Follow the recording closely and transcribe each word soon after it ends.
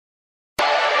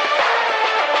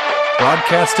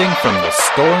Broadcasting from the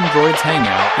Stolen Droids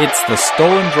Hangout, it's the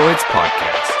Stolen Droids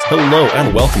Podcast. Hello,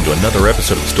 and welcome to another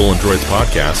episode of the Stolen Droids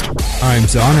Podcast. I'm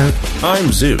Zonner. I'm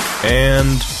Zoot,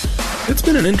 and it's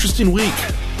been an interesting week.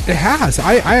 It has.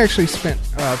 I actually spent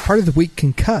part of the week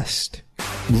concussed.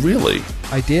 Really?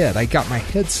 I did. I got my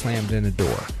head slammed in a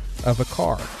door of a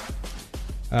car.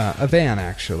 A van,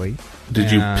 actually.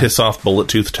 Did you piss off Bullet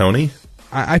Tooth Tony?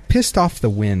 I pissed off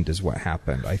the wind is what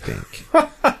happened, I think.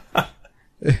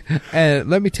 And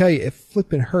let me tell you, it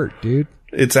flipping hurt, dude.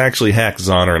 It's actually Hack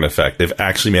Zonner in effect. They've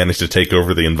actually managed to take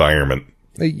over the environment.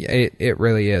 It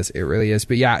really is. It really is.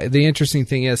 But yeah, the interesting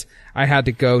thing is I had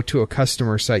to go to a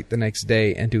customer site the next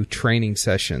day and do training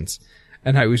sessions.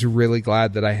 And I was really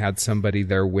glad that I had somebody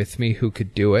there with me who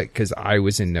could do it because I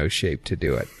was in no shape to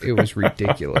do it. It was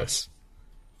ridiculous.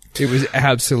 It was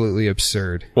absolutely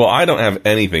absurd. Well, I don't have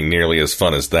anything nearly as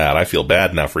fun as that. I feel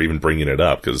bad now for even bringing it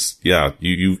up because, yeah,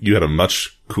 you had a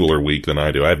much cooler week than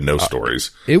I do. I have no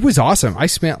stories. It was awesome. I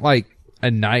spent like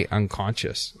a night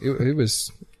unconscious. It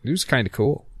was kind of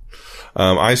cool.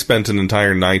 I spent an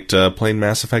entire night playing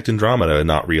Mass Effect Andromeda and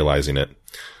not realizing it.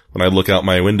 When I look out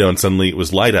my window and suddenly it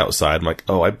was light outside, I'm like,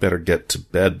 oh, I better get to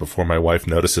bed before my wife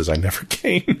notices I never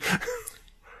came.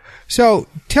 So,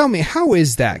 tell me, how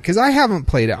is that? Because I haven't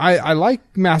played it. I like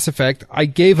Mass Effect. I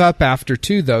gave up after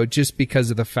 2, though, just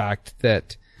because of the fact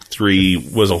that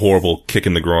 3 was a horrible kick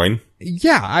in the groin.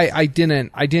 Yeah, I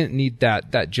didn't need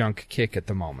that junk kick at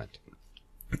the moment.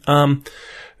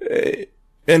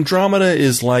 Andromeda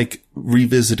is like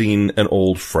revisiting an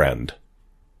old friend.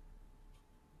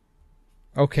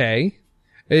 Okay.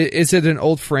 Is it an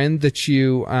old friend that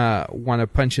you want to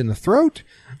punch in the throat?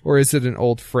 Or is it an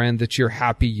old friend that you're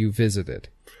happy you visited?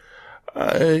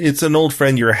 It's an old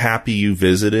friend you're happy you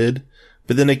visited,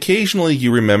 but then occasionally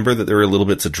you remember that there are little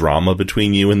bits of drama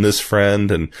between you and this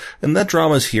friend, and that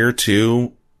drama's here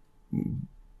too.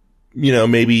 You know,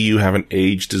 maybe you haven't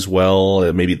aged as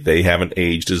well, maybe they haven't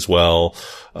aged as well.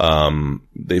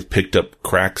 They've picked up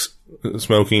crack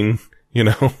smoking, you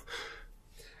know.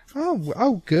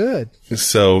 Oh, good.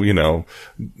 So, you know,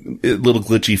 little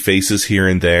glitchy faces here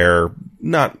and there.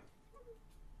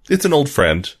 It's an old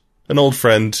friend at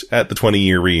the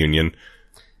 20-year reunion.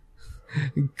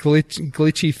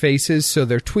 Glitchy faces, so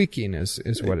they're tweaking is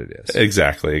what it is.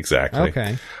 Exactly.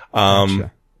 Okay.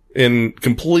 Gotcha. In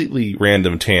completely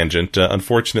random tangent,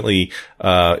 unfortunately,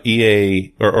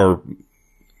 EA or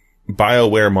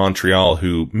BioWare Montreal,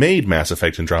 who made Mass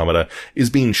Effect Andromeda, is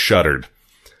being shuttered.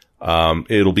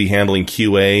 It'll be handling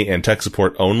QA and tech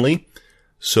support only.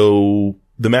 So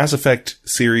the Mass Effect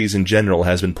series in general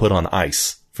has been put on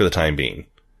ice for the time being.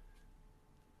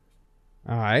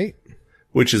 All right.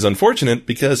 Which is unfortunate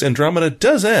because Andromeda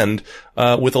does end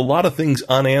with a lot of things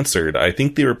unanswered. I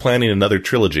think they were planning another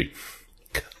trilogy.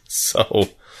 So,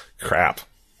 crap.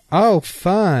 Oh,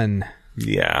 fun.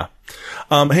 Yeah.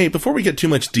 Hey, before we get too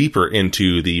much deeper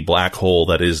into the black hole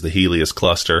that is the Helios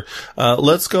cluster,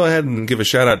 let's go ahead and give a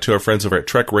shout out to our friends over at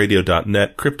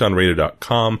TrekRadio.net,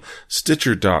 KryptonRadio.com,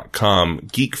 Stitcher.com,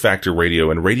 Geek Factor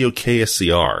Radio, and Radio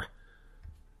KSCR.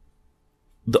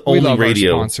 The only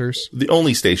radio, sponsors. The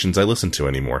only stations I listen to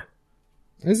anymore.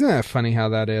 Isn't that funny how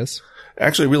that is?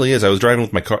 Actually, it really is. I was driving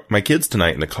with my kids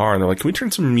tonight in the car, and they're like, "Can we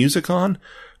turn some music on?"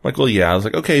 I'm like, well, yeah. I was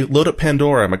like, okay, load up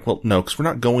Pandora. I'm like, well, no, because we're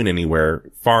not going anywhere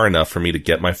far enough for me to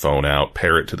get my phone out,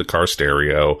 pair it to the car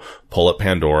stereo, pull up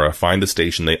Pandora, find a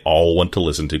station they all want to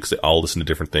listen to because they all listen to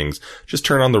different things. Just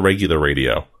turn on the regular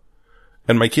radio.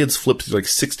 And my kids flipped through like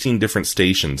 16 different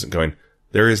stations and going,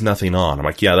 there is nothing on. I'm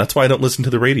like, yeah, that's why I don't listen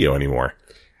to the radio anymore.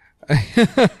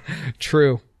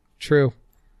 True.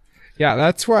 Yeah,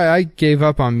 that's why I gave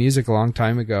up on music a long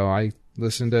time ago. I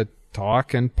listened to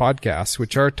talk and podcasts,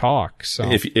 which are talk. So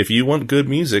if you want good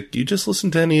music, you just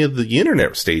listen to any of the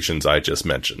internet stations I just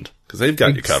mentioned because they've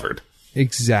got you covered.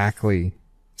 Exactly.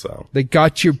 So they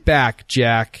got your back,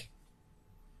 Jack.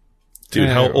 Dude,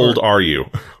 how old are you?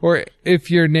 Or if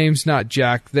your name's not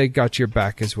Jack, they got your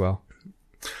back as well.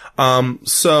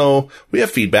 So we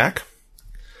have feedback.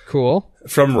 Cool.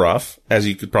 From Ruff, as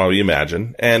you could probably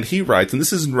imagine. And he writes, and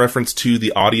this is in reference to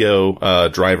the audio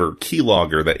driver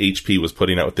keylogger that HP was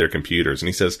putting out with their computers. And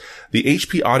he says, the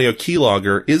HP audio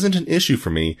keylogger isn't an issue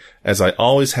for me as I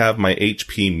always have my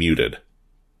HP muted.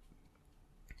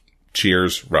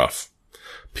 Cheers, Ruff.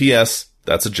 P.S.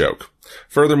 That's a joke.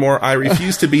 Furthermore, I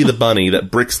refuse to be the bunny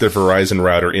that bricks their Verizon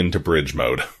router into bridge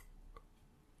mode.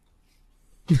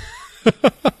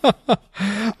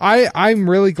 I'm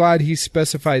really glad he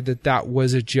specified that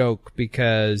was a joke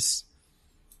because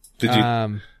Did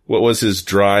you? What was his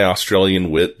dry Australian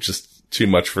wit just too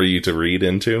much for you to read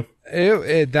into?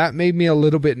 That made me a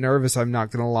little bit nervous. I'm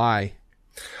not gonna lie.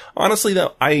 Honestly,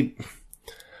 though,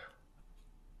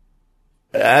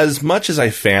 as much as I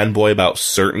fanboy about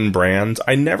certain brands,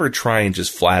 I never try and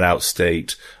just flat out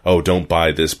state, oh, don't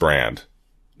buy this brand.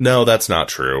 No, that's not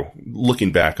true.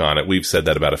 Looking back on it, we've said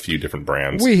that about a few different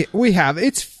brands. We have.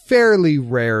 It's fairly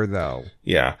rare, though.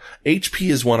 Yeah. HP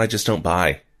is one I just don't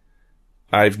buy.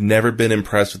 I've never been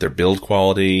impressed with their build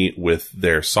quality, with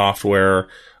their software.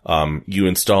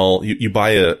 You buy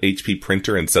a HP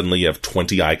printer and suddenly you have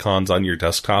 20 icons on your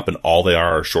desktop and all they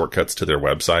are shortcuts to their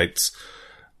websites.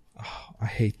 I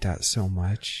hate that so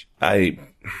much. And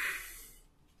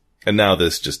now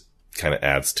this just kind of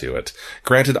adds to it.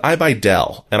 Granted, I buy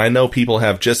Dell, and I know people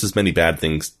have just as many bad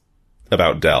things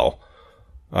about Dell.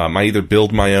 I either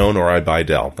build my own or I buy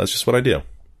Dell. That's just what I do.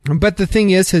 But the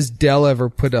thing is, has Dell ever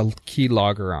put a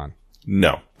keylogger on?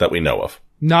 No, that we know of.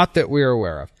 Not that we're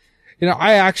aware of. You know,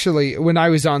 I actually, when I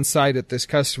was on site at this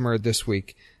customer this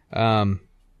week, it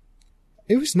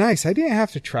was nice. I didn't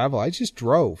have to travel. I just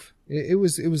drove. It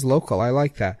was local. I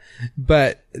like that.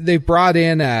 But they brought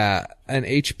in an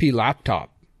HP laptop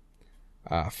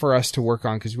for us to work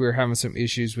on because we were having some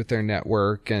issues with their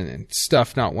network and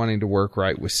stuff not wanting to work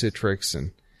right with Citrix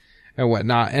and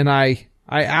whatnot. And I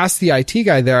asked the IT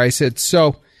guy there, I said,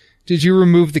 so did you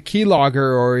remove the keylogger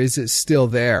or is it still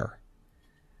there?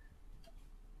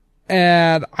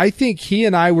 And I think he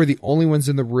and I were the only ones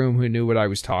in the room who knew what I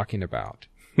was talking about.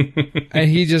 And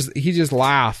he just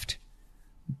laughed.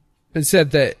 And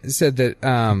said that,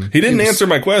 he didn't answer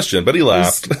my question, but he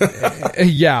laughed.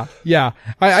 Yeah.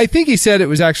 I think he said it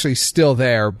was actually still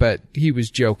there, but he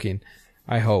was joking,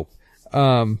 I hope.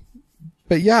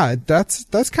 But yeah,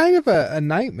 that's kind of a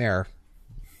nightmare.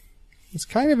 It's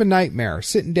kind of a nightmare.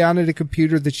 Sitting down at a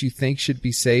computer that you think should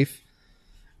be safe,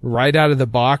 right out of the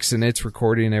box, and it's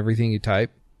recording everything you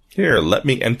type. Here, let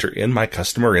me enter in my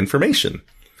customer information.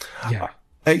 Yeah.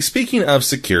 Speaking of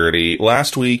security,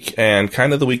 last week and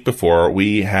kind of the week before,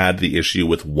 we had the issue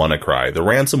with WannaCry, the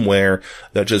ransomware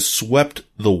that just swept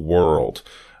the world.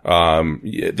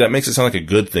 That makes it sound like a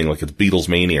good thing, like it's Beatles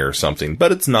mania or something,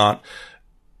 but it's not.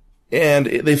 And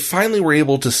they finally were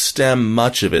able to stem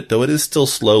much of it, though it is still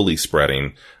slowly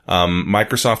spreading.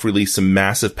 Microsoft released some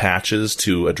massive patches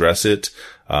to address it.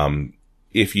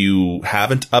 If you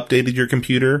haven't updated your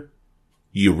computer,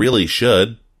 you really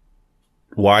should.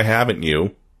 Why haven't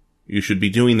you? You should be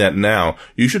doing that now.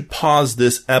 You should pause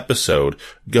this episode,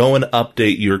 go and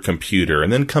update your computer,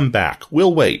 and then come back.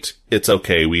 We'll wait. It's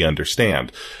okay. We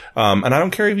understand. And I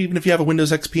don't care even if you have a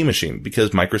Windows XP machine,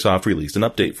 because Microsoft released an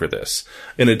update for this.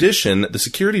 In addition, the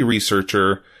security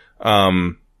researcher,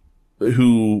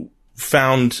 who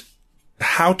found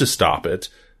how to stop it,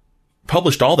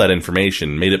 published all that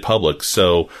information, made it public.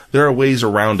 So there are ways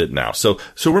around it now. So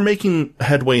we're making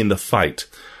headway in the fight.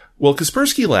 Well,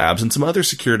 Kaspersky Labs and some other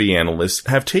security analysts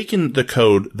have taken the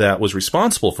code that was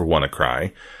responsible for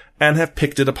WannaCry and have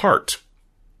picked it apart.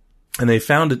 And they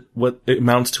found what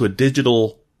amounts to a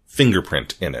digital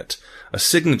fingerprint in it, a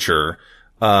signature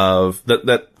of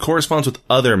that corresponds with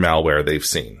other malware they've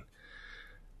seen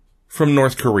from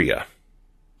North Korea.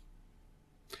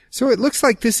 So it looks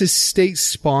like this is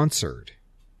state-sponsored.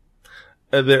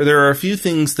 There are a few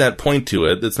things that point to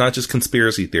it. It's not just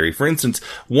conspiracy theory. For instance,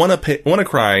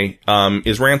 WannaCry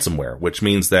is ransomware, which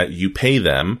means that you pay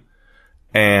them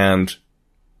and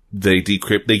they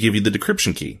decrypt. They give you the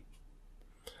decryption key.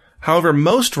 However,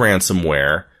 most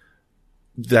ransomware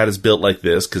that is built like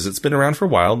this, because it's been around for a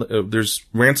while,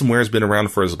 ransomware has been around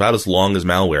for about as long as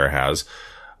malware has.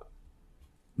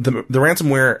 The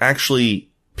ransomware actually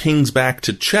pings back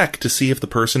to check to see if the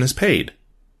person is paid.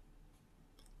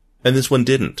 And this one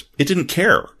didn't. It didn't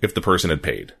care if the person had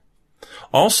paid.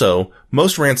 Also,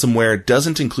 most ransomware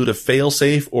doesn't include a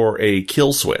failsafe or a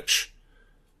kill switch.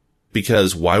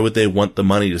 Because why would they want the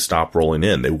money to stop rolling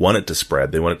in? They want it to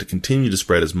spread. They want it to continue to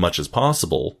spread as much as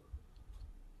possible.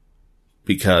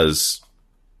 Because,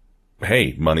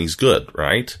 hey, money's good,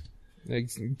 right?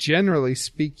 Generally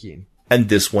speaking. And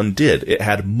this one did. It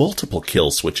had multiple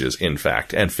kill switches, in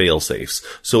fact, and fail-safes.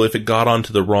 So if it got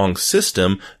onto the wrong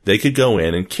system, they could go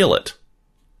in and kill it.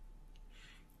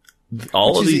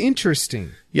 Which is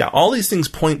interesting. Yeah, all these things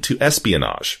point to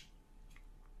espionage.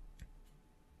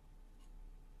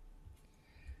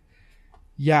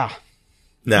 Yeah.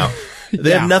 Now,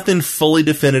 they have nothing fully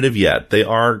definitive yet. They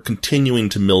are continuing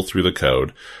to mill through the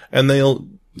code, and they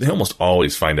almost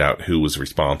always find out who was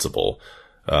responsible,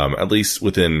 at least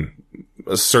within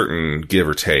a certain give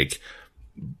or take.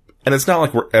 And it's not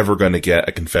like we're ever going to get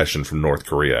a confession from North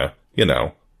Korea,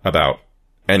 about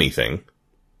anything.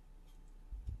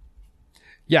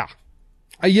 Yeah.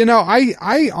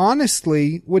 I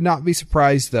honestly would not be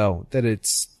surprised, though, that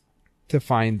it's to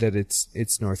find that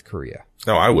it's North Korea.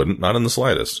 No, I wouldn't. Not in the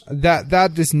slightest.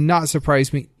 That does not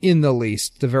surprise me in the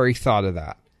least, the very thought of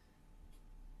that.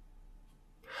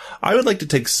 I would like to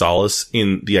take solace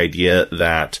in the idea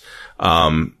that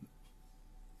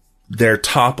their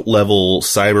top-level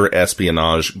cyber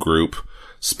espionage group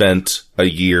spent a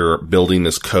year building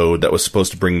this code that was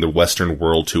supposed to bring the Western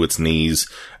world to its knees,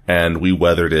 and we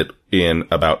weathered it in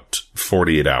about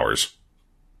 48 hours.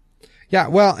 Yeah,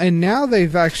 well, and now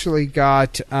they've actually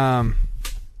got code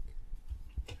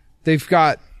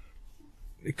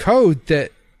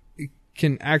that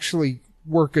can actually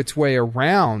work its way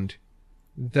around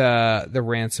the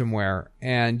ransomware,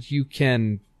 and you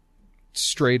can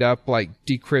straight up like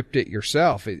decrypt it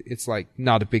yourself. It's like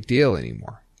not a big deal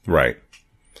anymore. Right.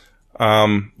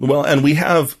 Well, and we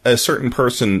have a certain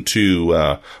person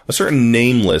a certain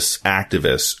nameless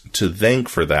activist to thank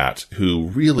for that, who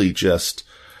really just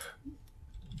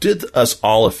did us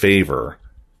all a favor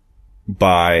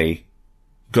by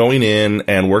going in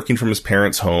and working from his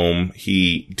parents' home.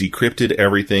 He decrypted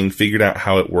everything, figured out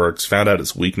how it works, found out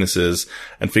its weaknesses,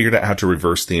 and figured out how to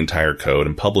reverse the entire code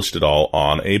and published it all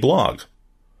on a blog.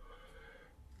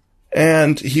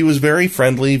 And he was very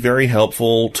friendly, very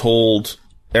helpful, told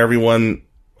everyone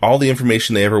all the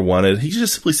information they ever wanted. He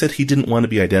just simply said he didn't want to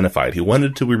be identified. He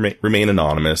wanted to remain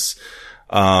anonymous.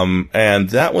 And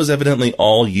that was evidently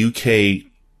all UK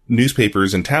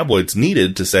newspapers and tabloids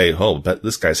needed to say, oh, but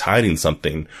this guy's hiding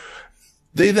something.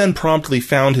 They then promptly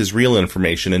found his real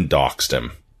information and doxed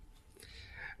him.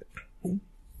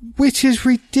 Which is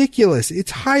ridiculous.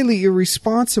 It's highly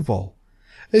irresponsible.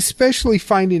 Especially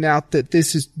finding out that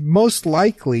this is most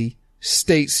likely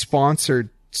state-sponsored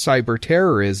cyber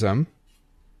terrorism.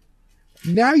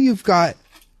 Now you've got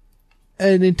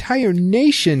an entire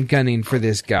nation gunning for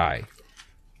this guy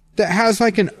that has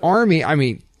like an army. I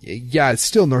mean, yeah, it's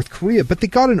still North Korea, but they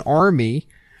got an army.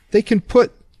 They can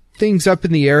put things up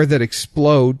in the air that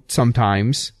explode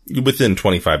sometimes. Within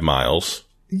 25 miles.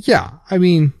 Yeah, I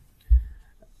mean,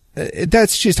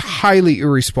 that's just highly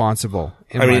irresponsible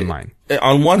in my mind.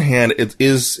 On one hand, it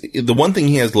is the one thing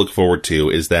he has to look forward to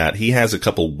is that he has a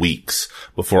couple weeks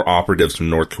before operatives from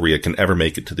North Korea can ever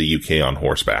make it to the UK on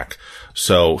horseback.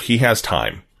 So he has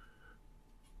time.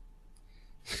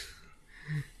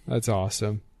 That's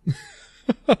awesome.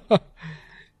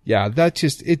 Yeah,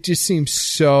 it just seems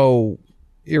so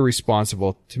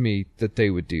irresponsible to me that they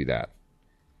would do that.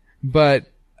 But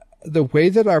the way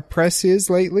that our press is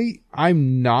lately,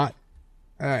 I'm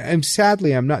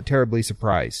sadly not terribly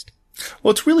surprised.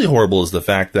 What's really horrible is the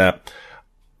fact that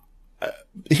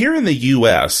here in the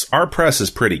U.S., our press is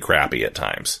pretty crappy at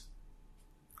times.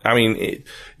 I mean,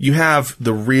 you have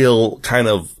the real kind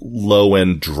of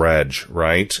low-end dredge,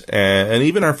 right? And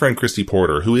even our friend Christy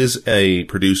Porter, who is a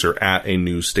producer at a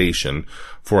news station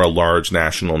for a large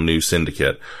national news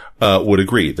syndicate, would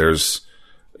agree. There's,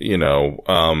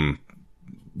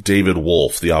 David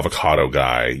Wolf, the avocado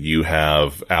guy. You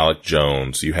have Alec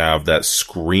Jones. You have that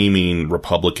screaming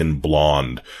Republican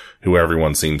blonde who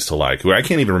everyone seems to like, who I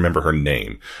can't even remember her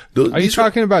name. Are you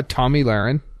talking about Tommy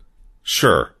Lahren?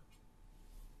 Sure.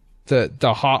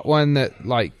 The hot one that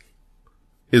like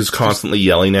is constantly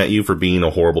yelling at you for being a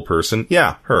horrible person.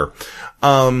 Yeah, her.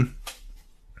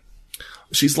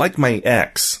 She's like my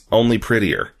ex, only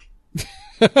prettier.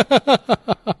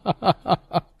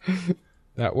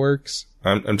 That works.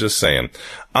 I'm just saying.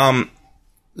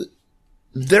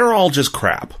 They're all just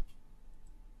crap.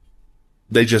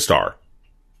 They just are.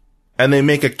 And they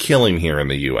make a killing here in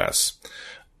the U.S.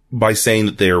 by saying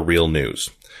that they are real news.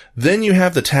 Then you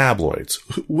have the tabloids,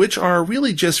 which are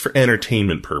really just for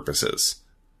entertainment purposes.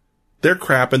 They're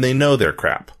crap and they know they're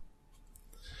crap.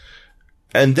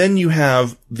 And then you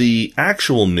have the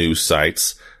actual news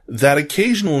sites that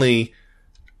occasionally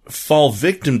fall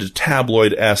victim to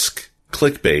tabloid-esque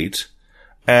clickbait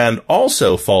and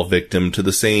also fall victim to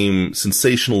the same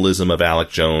sensationalism of Alec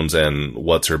Jones and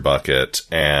What's Her Bucket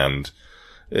and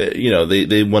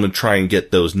they want to try and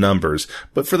get those numbers.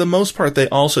 But for the most part, they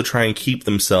also try and keep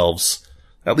themselves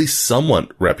at least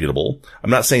somewhat reputable. I'm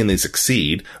not saying they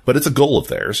succeed, but it's a goal of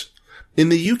theirs. In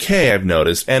the UK, I've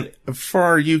noticed, and for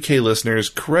our UK listeners,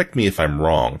 correct me if I'm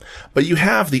wrong, but you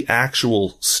have the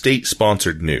actual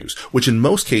state-sponsored news, which in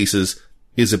most cases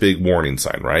is a big warning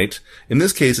sign, right? In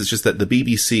this case, it's just that the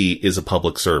BBC is a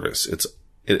public service.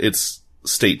 It's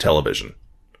state television.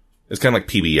 It's kind of like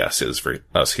PBS is for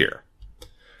us here.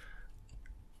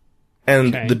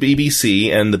 And okay. The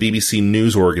BBC and the BBC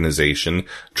News Organization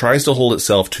tries to hold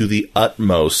itself to the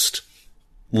utmost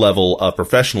level of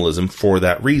professionalism for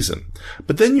that reason.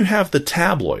 But then you have the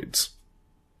tabloids,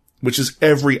 which is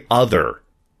every other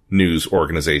news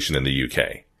organization in the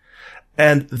UK.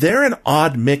 And they're an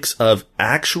odd mix of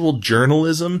actual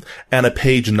journalism and a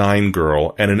Page 9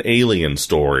 girl and an alien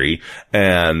story,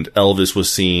 and Elvis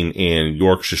was seen in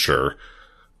Yorkshire.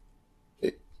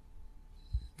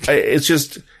 It's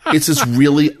this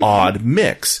really odd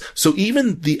mix. So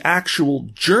even the actual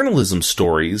journalism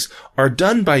stories are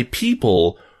done by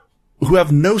people who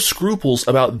have no scruples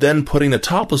about then putting a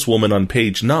topless woman on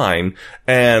Page 9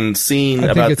 and seeing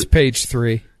I think it's Page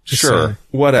 3. Sure,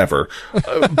 whatever.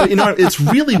 But you know, it's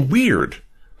really weird.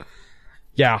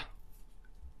 Yeah.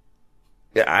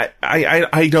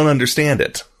 I don't understand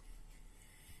it.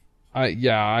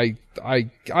 I've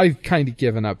kind of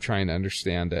given up trying to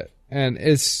understand it. And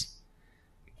as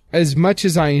much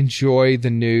as I enjoy the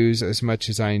news, as much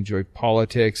as I enjoy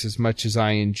politics, as much as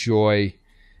I enjoy,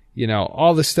 you know,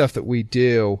 all the stuff that we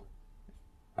do,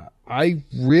 I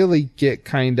really get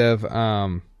kind of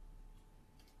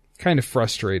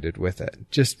frustrated with it,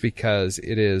 just because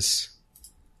it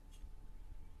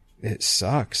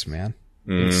sucks, man.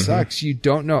 Mm-hmm. It sucks. You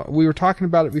don't know. We were talking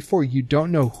about it before. You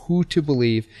don't know who to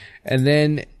believe. And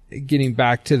then getting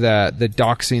back to the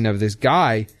doxing of this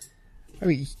guy, I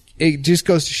mean, it just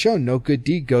goes to show no good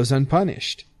deed goes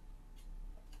unpunished.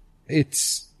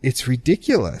 It's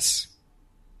ridiculous.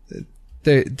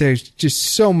 There's just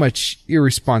so much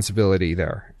irresponsibility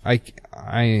there. I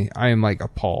am like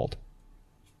appalled.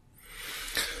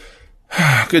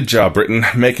 Good job, Britain,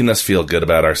 making us feel good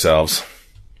about ourselves.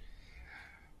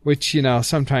 Which, you know,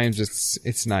 sometimes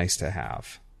it's nice to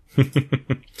have.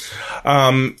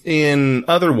 In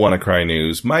other WannaCry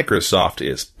news, Microsoft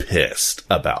is pissed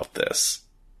about this.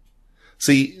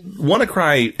 See,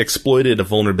 WannaCry exploited a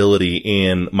vulnerability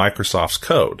in Microsoft's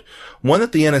code, one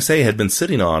that the NSA had been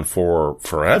sitting on for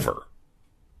forever.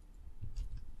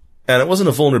 And it wasn't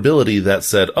a vulnerability that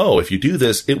said, oh, if you do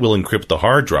this, it will encrypt the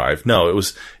hard drive. No, it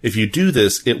was, if you do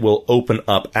this, it will open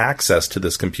up access to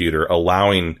this computer,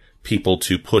 allowing people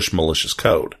to push malicious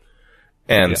code.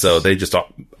 And so they just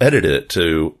edited it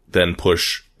to then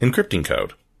push encrypting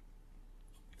code.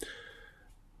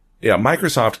 Yeah,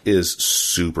 Microsoft is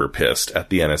super pissed at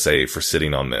the NSA for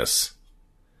sitting on this.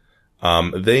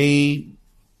 They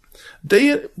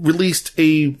released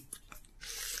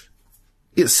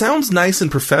it sounds nice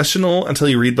and professional until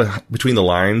you read between the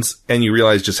lines and you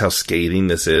realize just how scathing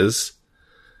this is.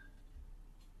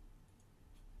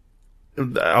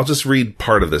 I'll just read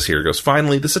part of this here. It goes,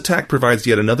 finally, this attack provides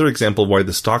yet another example of why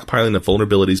the stockpiling of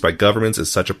vulnerabilities by governments is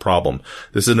such a problem.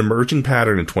 This is an emerging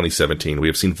pattern in 2017. We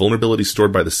have seen vulnerabilities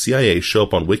stored by the CIA show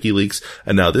up on WikiLeaks,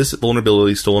 and now this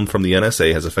vulnerability stolen from the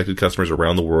NSA has affected customers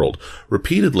around the world.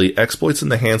 Repeatedly, exploits in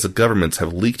the hands of governments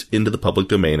have leaked into the public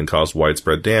domain and caused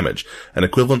widespread damage. An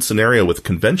equivalent scenario with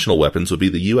conventional weapons would be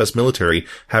the U.S. military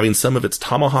having some of its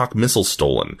Tomahawk missiles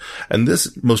stolen. And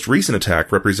this most recent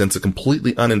attack represents a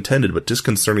completely unintended but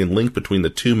disconcerting link between the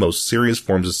two most serious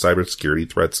forms of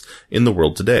cybersecurity threats in the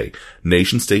world today: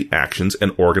 nation-state actions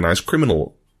and organized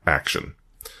criminal action.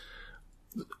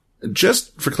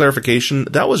 Just for clarification,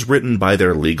 that was written by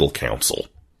their legal counsel.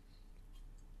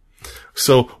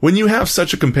 So when you have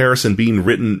such a comparison being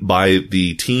written by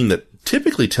the team that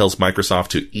typically tells Microsoft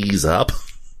to ease up,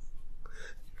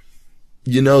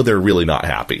 you know they're really not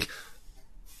happy.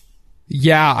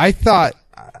 Yeah, I thought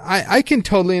I can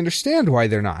totally understand why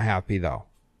they're not happy, though.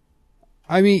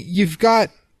 I mean, you've got,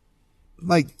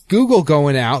 like, Google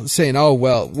going out and saying, oh,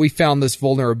 well, we found this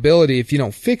vulnerability. If you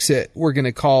don't fix it, we're going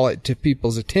to call it to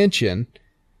people's attention.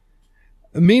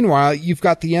 Meanwhile, you've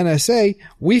got the NSA.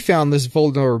 We found this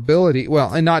vulnerability.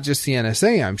 Well, and not just the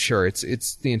NSA, I'm sure.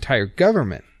 It's the entire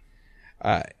government.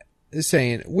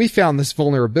 Saying, we found this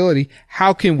vulnerability.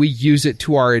 How can we use it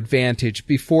to our advantage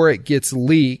before it gets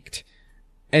leaked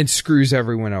and screws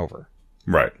everyone over?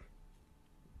 Right.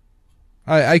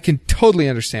 I can totally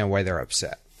understand why they're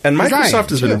upset. And Microsoft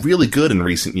has been really good in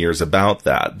recent years about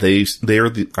that. They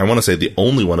are I want to say the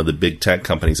only one of the big tech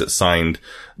companies that signed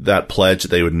that pledge that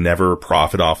they would never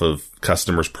profit off of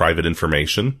customers' private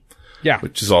information. Yeah.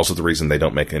 Which is also the reason they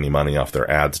don't make any money off their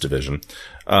ads division.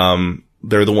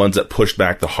 They're the ones that pushed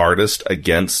back the hardest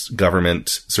against government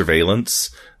surveillance,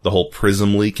 the whole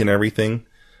PRISM leak and everything.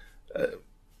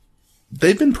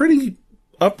 They've been pretty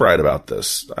upright about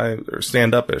this.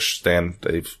 Stand-up-ish.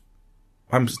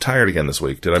 I'm tired again this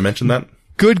week. Did I mention that?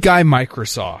 Good guy,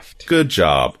 Microsoft. Good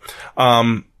job.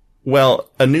 Well,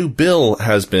 a new bill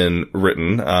has been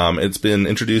written. It's been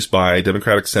introduced by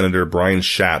Democratic Senator Brian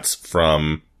Schatz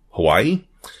from Hawaii.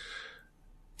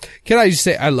 Can I just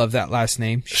say, I love that last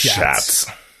name. Schatz.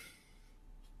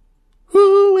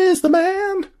 Who is the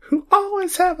man who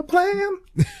always have a plan?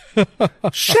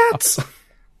 Schatz.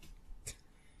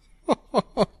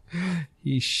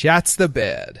 He shats the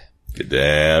bed. You're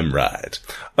damn right.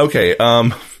 Okay,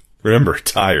 remember,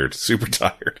 tired, super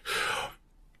tired.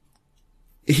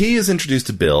 He has introduced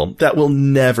a bill that will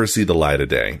never see the light of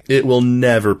day. It will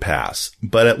never pass,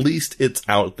 but at least it's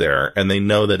out there and they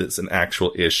know that it's an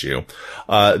actual issue,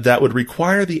 that would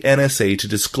require the NSA to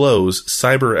disclose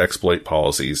cyber exploit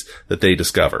policies that they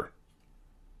discover.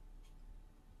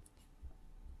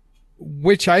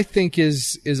 Which I think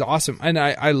is awesome. And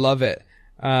I love it.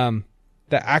 The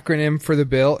acronym for the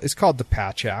bill is called the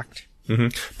Patch Act.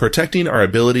 Mm-hmm. Protecting Our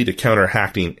Ability to Counter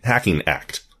Hacking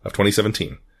Act of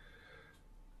 2017.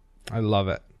 I love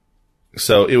it.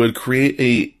 So it would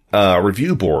create a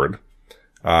review board,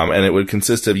 and it would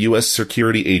consist of U.S.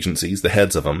 security agencies, the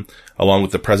heads of them, along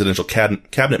with the presidential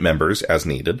cabinet members as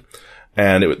needed.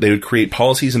 And they would create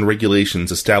policies and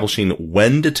regulations establishing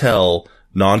when to tell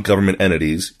non-government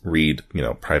entities, read,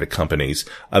 private companies,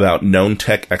 about known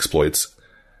tech exploits.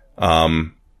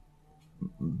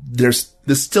 This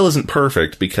still isn't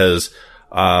perfect because,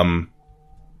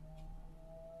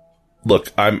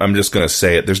 look, I'm just going to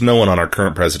say it. There's no one on our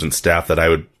current president's staff that I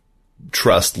would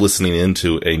trust listening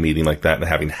into a meeting like that and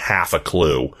having half a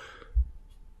clue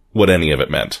what any of it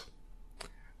meant.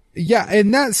 Yeah,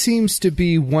 and that seems to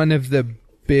be one of the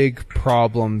big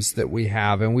problems that we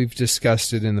have, and we've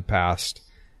discussed it in the past.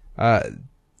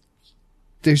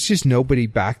 There's just nobody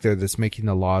back there that's making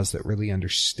the laws that really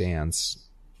understands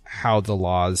how the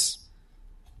laws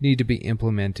need to be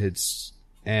implemented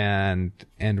and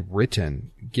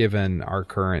written given our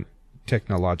current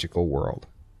technological world.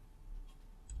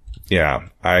 Yeah,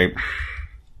 I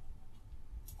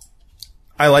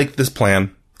like this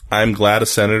plan. I'm glad a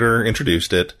senator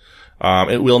introduced it.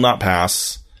 It will not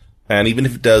pass. And even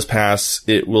if it does pass,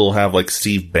 it will have like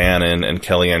Steve Bannon and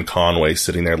Kellyanne Conway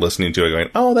sitting there listening to it going,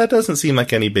 oh, that doesn't seem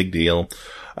like any big deal.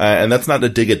 And that's not a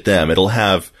dig at them. It'll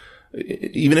have,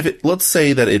 even if let's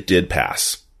say that it did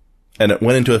pass and it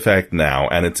went into effect now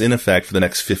and it's in effect for the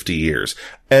next 50 years.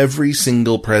 Every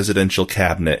single presidential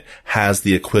cabinet has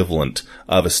the equivalent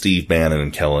of a Steve Bannon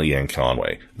and Kellyanne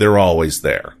Conway. They're always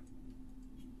there.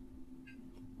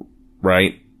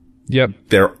 Right? Yep.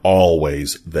 They're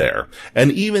always there.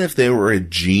 And even if they were a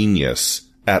genius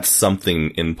at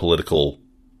something in political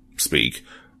speak,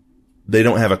 they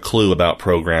don't have a clue about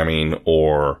programming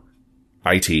or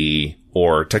IT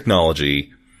or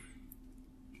technology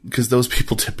because those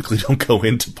people typically don't go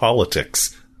into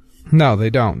politics. No, they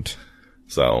don't.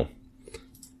 So.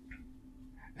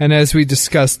 And as we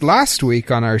discussed last week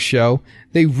on our show,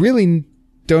 they really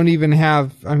don't even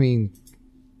have,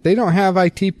 they don't have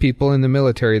IT people in the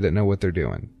military that know what they're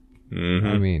doing.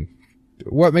 Mm-hmm.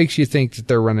 What makes you think that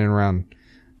they're running around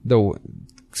the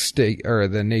state or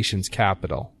the nation's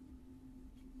capital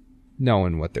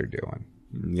knowing what they're doing?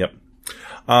 Yep.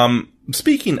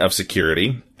 Speaking of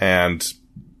security and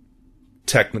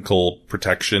technical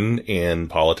protection in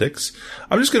politics,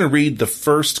 I'm just going to read the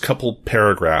first couple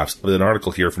paragraphs of an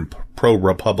article here from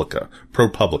ProPublica,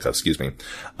 excuse me.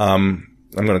 I'm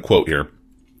going to quote here.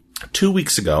 2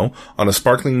 weeks ago, on a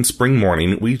sparkling spring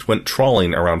morning, we went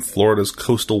trawling around Florida's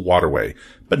coastal waterway,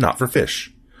 but not for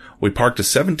fish. We parked a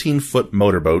 17-foot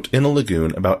motorboat in a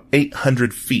lagoon about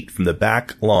 800 feet from the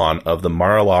back lawn of the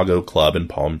Mar-a-Lago Club in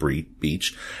Palm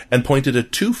Beach and pointed a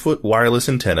 2-foot wireless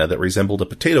antenna that resembled a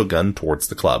potato gun towards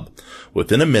the club.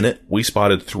 Within a minute, we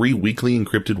spotted 3 weakly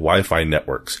encrypted Wi-Fi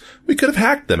networks. We could have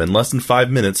hacked them in less than 5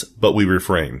 minutes, but we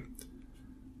refrained.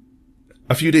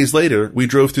 A few days later, we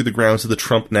drove through the grounds of the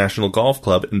Trump National Golf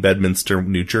Club in Bedminster,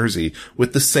 New Jersey,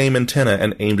 with the same antenna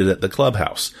and aimed it at the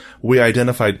clubhouse. We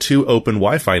identified 2 open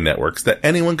Wi-Fi networks that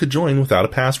anyone could join without a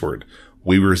password.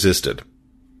 We resisted.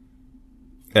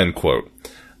 End quote.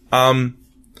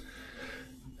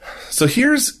 So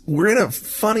we're in a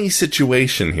funny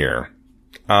situation here.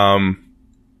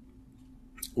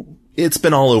 It's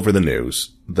been all over the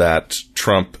news that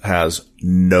Trump has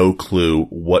no clue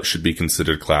what should be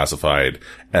considered classified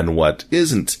and what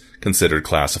isn't considered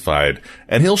classified,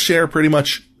 and he'll share pretty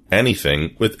much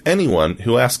anything with anyone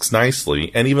who asks nicely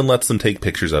and even lets them take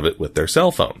pictures of it with their cell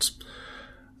phones.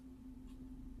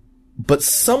 But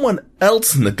someone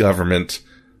else in the government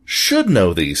should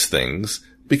know these things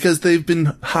because they've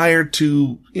been hired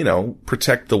to,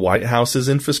 protect the White House's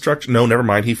infrastructure. No, never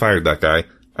mind. He fired that guy.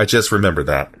 I just remembered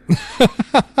that.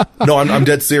 No, I'm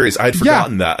dead serious. I'd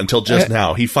forgotten that until just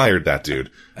now. He fired that dude.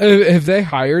 Have they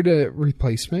hired a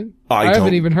replacement? I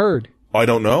haven't even heard. I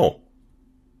don't know.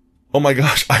 Oh my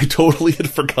gosh, I totally had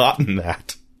forgotten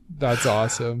that. That's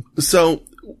awesome. So,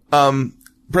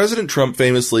 President Trump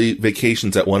famously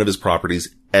vacations at one of his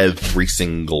properties every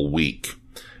single week.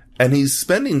 And he's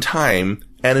spending time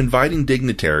and inviting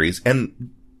dignitaries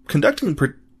and conducting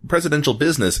presidential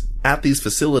business at these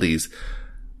facilities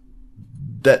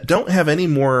that don't have any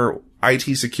more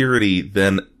IT security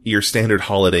than your standard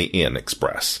Holiday Inn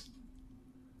Express.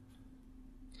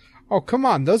 Oh, come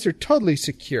on. Those are totally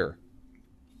secure.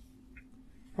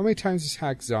 How many times has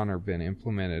Hackzoner been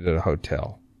implemented at a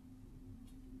hotel?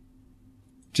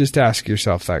 Just ask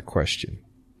yourself that question.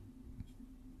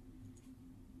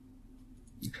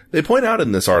 They point out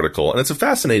in this article, and it's a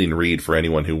fascinating read for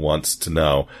anyone who wants to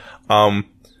know,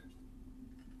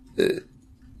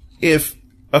 if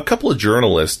a couple of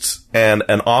journalists and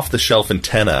an off-the-shelf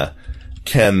antenna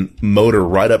can motor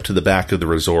right up to the back of the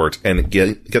resort and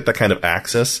get that kind of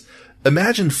access,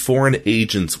 imagine foreign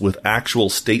agents with actual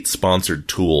state-sponsored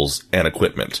tools and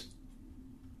equipment.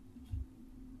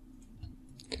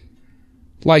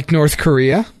 Like North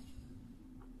Korea?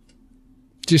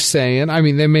 Just saying. I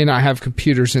mean, they may not have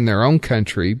computers in their own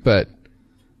country, but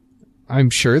I'm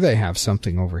sure they have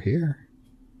something over here.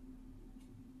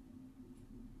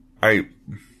 I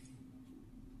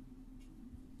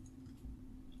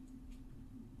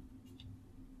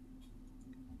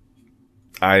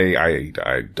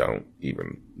don't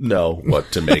even know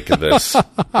what to make of this.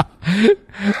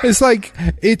 It's like,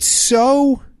 it's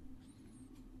so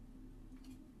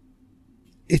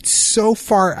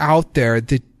far out there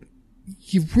that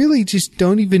you really just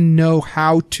don't even know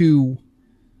how to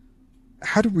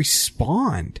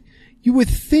respond. You would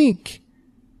think,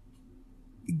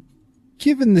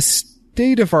 given the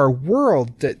state of our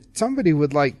world, that somebody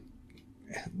would at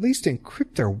least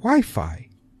encrypt their Wi-Fi.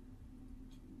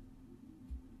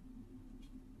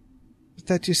 But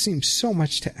that just seems so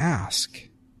much to ask.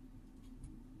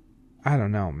 I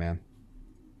don't know, man.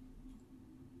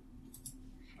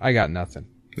 I got nothing.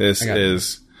 This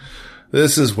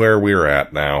is where we're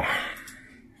at now.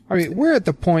 I mean, we're at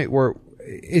the point where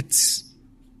it's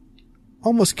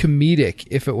almost comedic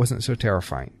if it wasn't so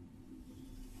terrifying.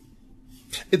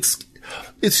 It's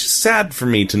sad for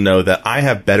me to know that I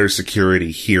have better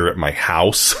security here at my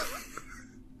house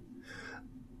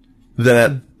than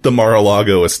at the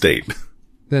Mar-a-Lago estate.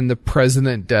 Than the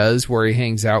president does, where he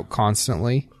hangs out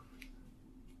constantly.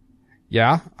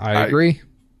 Yeah, I agree.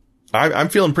 I'm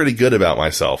feeling pretty good about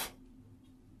myself.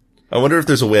 I wonder if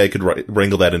there's a way I could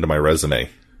wrangle that into my resume.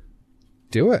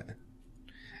 Do it.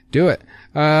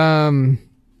 I don't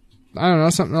know,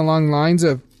 something along the lines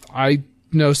of, I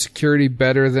know security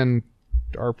better than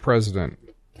our president.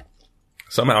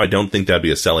 Somehow I don't think that'd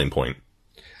be a selling point.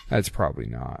 That's probably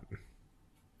not.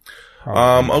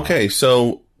 Okay,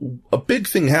 so a big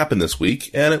thing happened this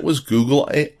week, and it was Google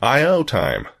I.O.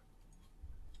 time.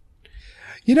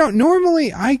 You know,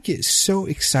 normally I get so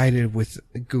excited with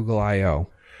Google I.O.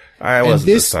 I wasn't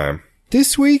this time.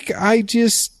 This week, I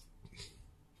just...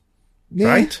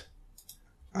 Right?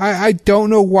 I don't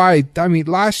know why. I mean,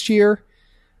 even last year,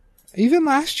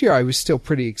 I was still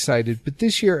pretty excited. But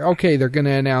this year, okay, they're going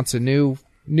to announce a new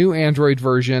Android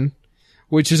version,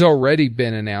 which has already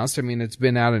been announced. I mean, it's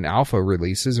been out in alpha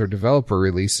releases or developer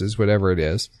releases, whatever it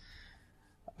is.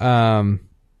 Yeah,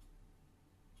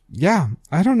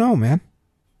 I don't know, man.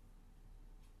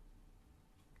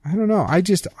 I don't know. I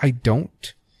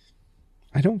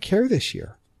don't care this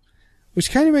year,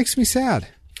 which kind of makes me sad.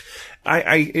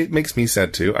 It makes me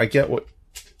sad too. I get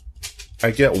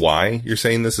why you're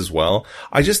saying this as well.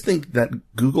 I just think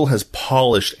that Google has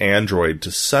polished Android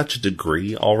to such a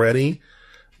degree already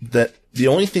that the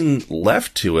only thing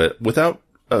left to it without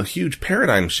a huge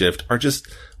paradigm shift are just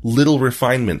little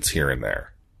refinements here and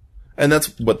there. And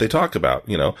that's what they talk about,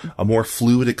 a more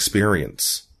fluid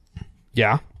experience.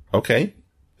 Yeah. Okay.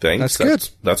 Thanks. That's good.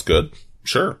 That's good.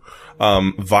 Sure.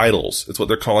 Vitals. It's what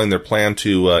they're calling their plan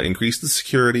to increase the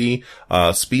security,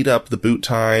 speed up the boot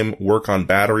time, work on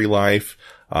battery life.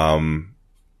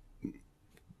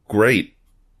 Great.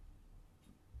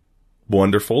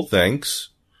 Wonderful. Thanks.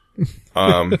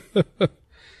 And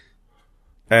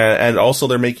also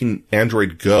they're making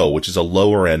Android Go, which is a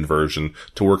lower end version,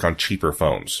 to work on cheaper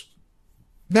phones.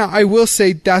 Now, I will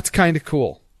say that's kind of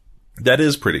cool. That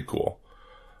is pretty cool.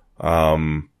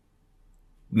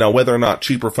 Now, whether or not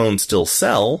cheaper phones still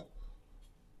sell,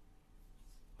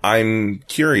 I'm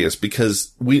curious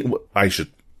because let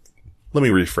me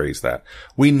rephrase that.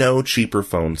 We know cheaper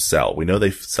phones sell. We know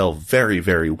they sell very,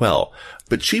 very well,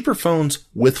 but cheaper phones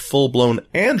with full-blown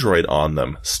Android on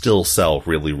them still sell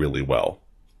really, really well.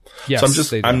 Yes,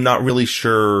 so I'm not really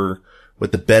sure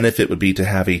what the benefit would be to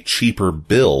have a cheaper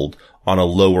build on a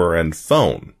lower end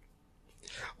phone.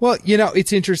 Well,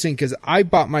 it's interesting because I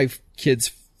bought my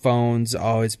kids phones.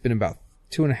 Oh, it's been about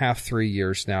 2.5, 3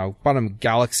 years now. Bought them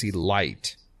Galaxy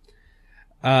Light.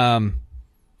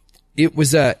 It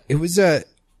was a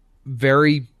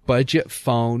very budget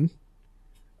phone,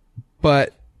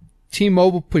 but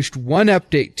T-Mobile pushed one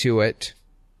update to it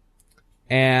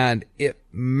and it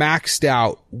maxed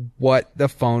out what the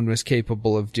phone was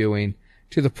capable of doing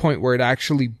to the point where it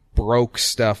actually broke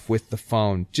stuff with the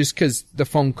phone just because the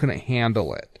phone couldn't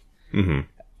handle it. Mm-hmm.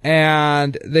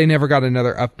 And they never got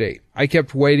another update. I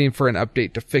kept waiting for an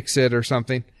update to fix it or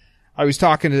something. I was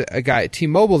talking to a guy at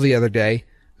T-Mobile the other day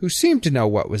who seemed to know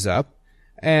what was up.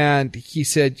 And he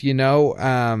said,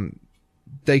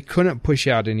 they couldn't push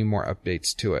out any more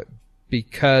updates to it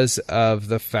because of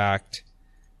the fact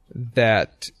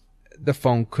that the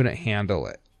phone couldn't handle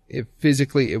it. It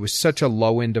was such a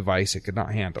low-end device, it could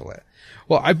not handle it.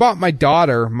 Well, I bought my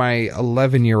daughter, my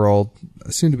 11-year-old,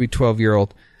 soon to be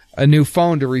 12-year-old, a new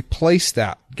phone to replace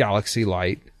that Galaxy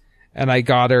Light. And I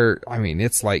got her,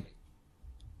 it's like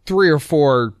three or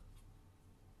four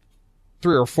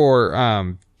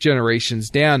generations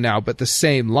down now, but the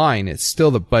same line. It's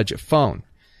still the budget phone.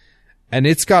 And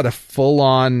it's got a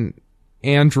full-on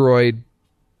Android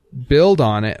build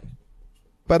on it.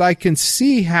 But I can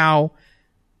see how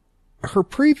her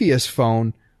previous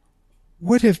phone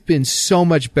would have been so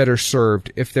much better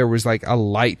served if there was like a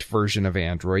light version of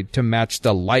Android to match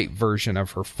the light version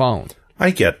of her phone.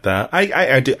 I get that.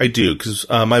 I do, because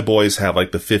my boys have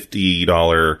like the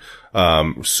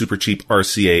 $50 super cheap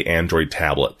RCA Android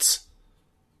tablets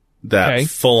that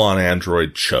full-on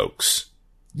Android chokes.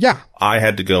 Yeah. I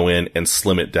had to go in and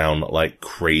slim it down like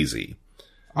crazy.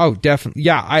 Oh, definitely.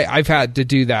 Yeah, I've had to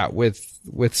do that with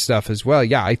stuff as well.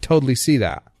 Yeah, I totally see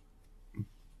that.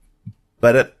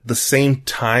 But at the same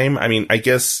time, I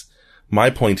guess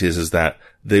my point is that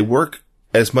they work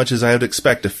as much as I would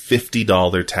expect a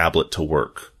 $50 tablet to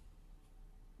work.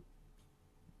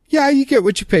 Yeah, you get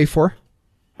what you pay for.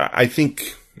 I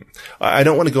think, I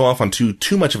don't want to go off on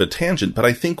too much of a tangent, but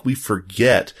I think we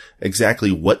forget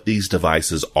exactly what these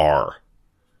devices are.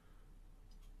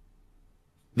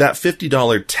 That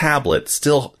 $50 tablet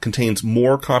still contains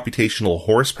more computational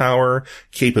horsepower,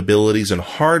 capabilities, and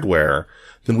hardware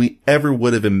than we ever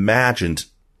would have imagined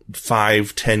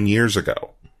 5-10 years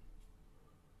ago.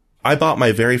 I bought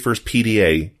my very first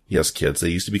PDA. Yes, kids, they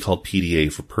used to be called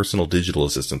PDA for personal digital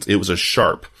assistants. It was a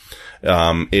Sharp.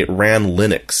 It ran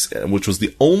Linux, which was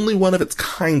the only one of its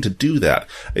kind to do that.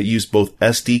 It used both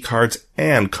SD cards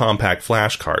and compact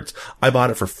flash cards. I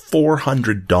bought it for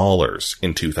 $400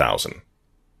 in 2000.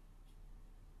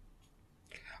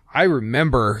 I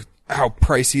remember how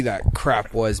pricey that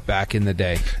crap was back in the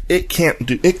day. It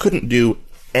couldn't do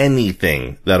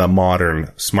anything that a modern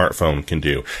smartphone can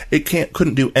do. It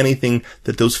couldn't do anything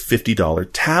that those $50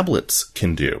 tablets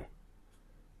can do.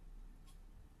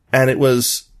 And it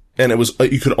was,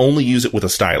 you could only use it with a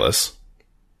stylus.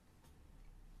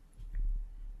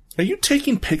 Are you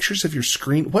taking pictures of your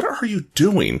screen? What are you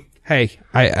doing? Hey,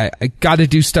 I gotta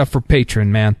do stuff for Patreon,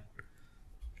 man.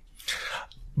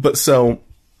 But so,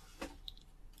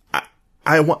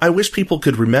 I wish people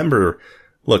could remember,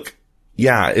 look,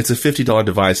 yeah, it's a $50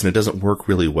 device and it doesn't work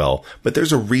really well, but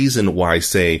there's a reason why,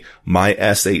 say, my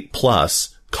S8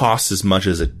 Plus costs as much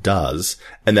as it does,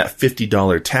 and that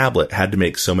 $50 tablet had to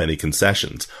make so many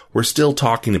concessions. We're still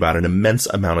talking about an immense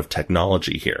amount of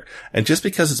technology here. And just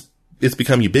because it's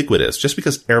become ubiquitous, just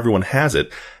because everyone has it,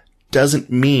 doesn't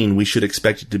mean we should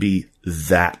expect it to be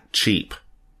that cheap.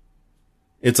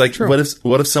 It's like, True.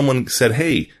 what if someone said,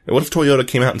 hey, what if Toyota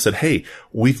came out and said, hey,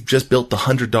 we've just built the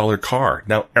 $100 car.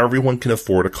 Now everyone can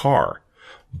afford a car.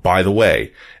 By the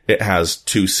way, it has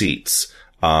 2 seats.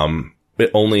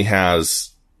 It only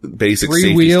has basic 3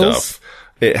 safety wheels. stuff.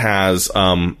 It has, a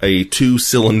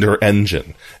 2-cylinder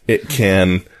engine. It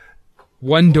can,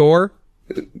 1 door.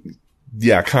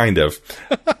 yeah, kind of.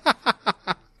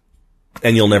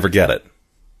 And you'll never get it.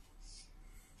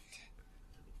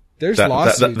 There's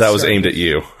lawsuits. That was aimed at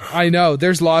you. I know.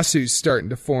 There's lawsuits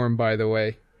starting to form, by the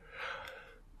way.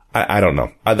 I don't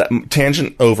know.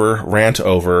 Tangent over, rant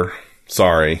over.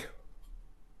 Sorry.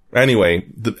 Anyway,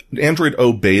 the Android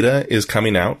O beta is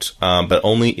coming out, but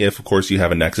only if, of course, you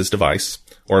have a Nexus device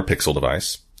or a Pixel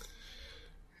device.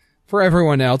 For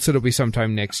everyone else, it'll be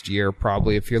sometime next year,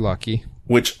 probably, if you're lucky.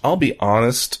 Which, I'll be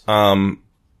honest, Samsung's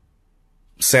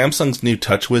new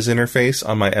TouchWiz interface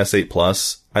on my S8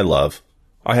 Plus, I love.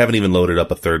 I haven't even loaded up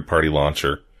a third-party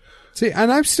launcher. See,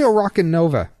 and I'm still rocking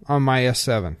Nova on my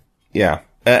S7. Yeah.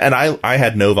 And I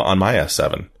had Nova on my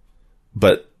S7.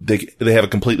 But they have a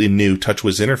completely new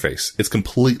TouchWiz interface. It's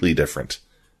completely different.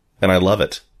 And I love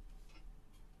it.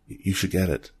 You should get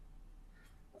it.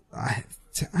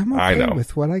 I'm okay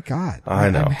with what I got.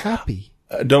 I know. I'm happy.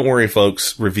 Don't worry,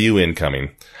 folks. Review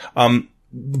incoming.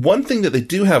 one thing that they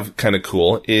do have kind of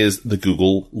cool is the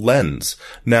Google Lens.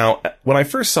 Now, when I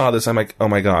first saw this, I'm like, oh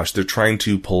my gosh, they're trying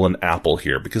to pull an Apple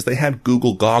here because they had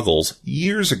Google goggles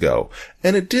years ago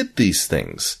and it did these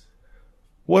things.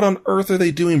 What on earth are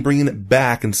they doing bringing it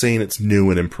back and saying it's new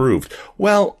and improved?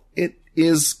 Well, it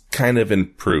is kind of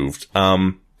improved.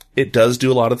 It does do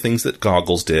a lot of things that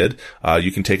goggles did.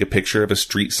 You can take a picture of a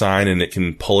street sign and it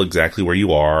can pull exactly where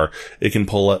you are. You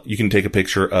can take a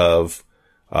picture of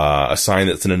a sign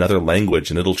that's in another language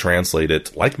and it'll translate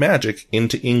it like magic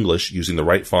into English using the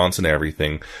right fonts and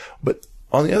everything. But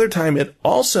on the other time, it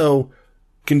also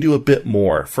can do a bit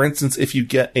more. For instance, if you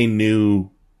get a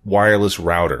new wireless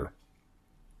router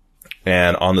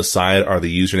and on the side are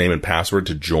the username and password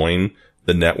to join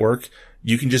the network,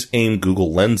 you can just aim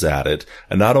Google Lens at it,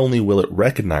 and not only will it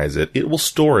recognize it, it will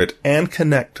store it and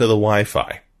connect to the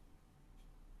Wi-Fi.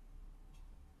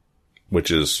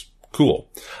 Which is cool.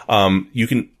 You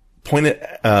can point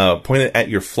it at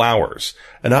your flowers,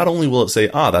 and not only will it say,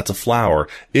 that's a flower,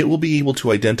 it will be able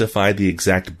to identify the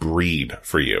exact breed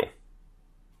for you.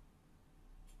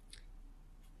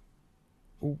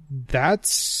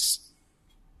 That's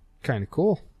kind of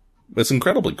cool. It's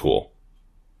incredibly cool.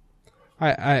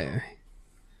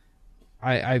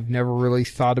 I've never really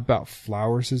thought about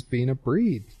flowers as being a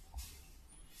breed.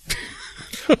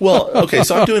 Well, okay,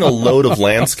 so I'm doing a load of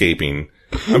landscaping.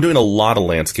 I'm doing a lot of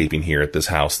landscaping here at this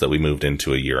house that we moved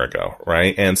into a year ago,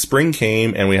 right? And spring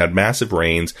came and we had massive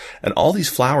rains and all these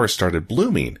flowers started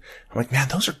blooming. I'm like, man,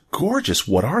 those are gorgeous.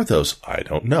 What are those? I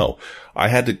don't know. I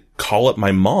had to call up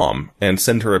my mom and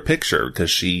send her a picture because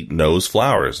she knows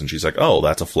flowers. And she's like, oh,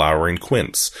 that's a flowering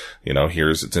quince. You know,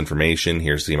 here's its information.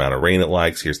 Here's the amount of rain it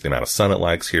likes. Here's the amount of sun it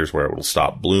likes. Here's where it will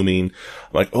stop blooming.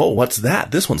 I'm like, oh, what's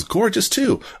that? This one's gorgeous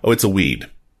too. Oh, it's a weed.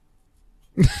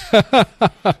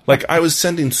 Like, I was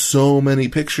sending so many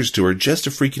pictures to her just to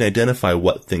freaking identify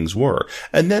what things were.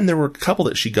 And then there were a couple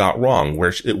that she got wrong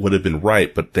where it would have been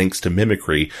right, but thanks to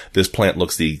mimicry, this plant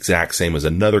looks the exact same as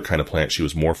another kind of plant she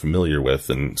was more familiar with,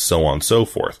 and so on and so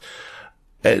forth.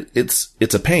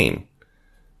 It's a pain.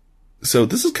 So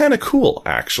this is kind of cool,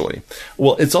 actually.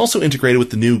 Well, it's also integrated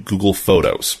with the new Google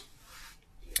Photos.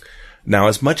 Now,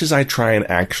 as much as I try and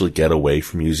actually get away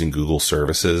from using Google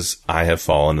services, I have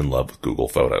fallen in love with Google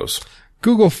Photos.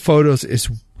 Google Photos is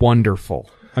wonderful.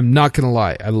 I'm not going to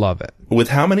lie. I love it. With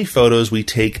how many photos we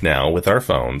take now with our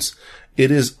phones, it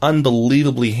is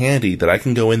unbelievably handy that I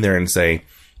can go in there and say,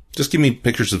 just give me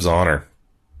pictures of Zonner.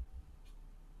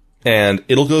 And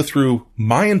it'll go through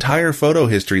my entire photo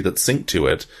history that's synced to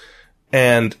it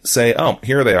and say, oh,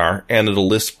 here they are, and it'll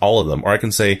list all of them. Or I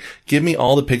can say, give me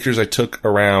all the pictures I took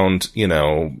around,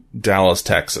 Dallas,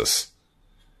 Texas.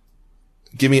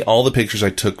 Give me all the pictures I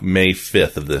took May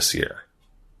 5th of this year.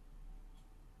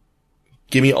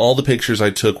 Give me all the pictures I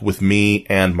took with me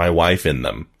and my wife in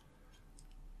them.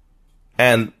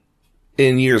 And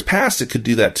in years past, it could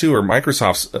do that too, or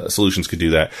Microsoft's solutions could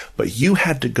do that, but you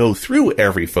had to go through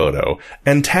every photo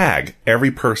and tag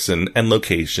every person and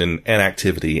location and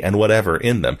activity and whatever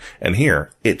in them. And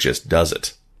here, it just does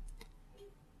it.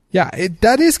 Yeah,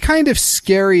 that is kind of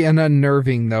scary and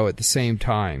unnerving, though, at the same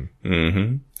time.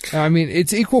 Mm-hmm. I mean,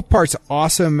 it's equal parts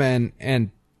awesome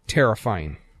and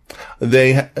terrifying.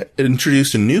 They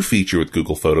introduced a new feature with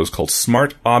Google Photos called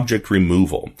Smart Object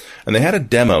Removal. And they had a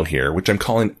demo here, which I'm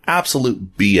calling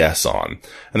absolute BS on.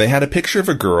 And they had a picture of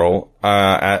a girl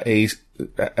at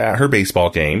her baseball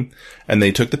game, and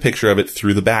they took the picture of it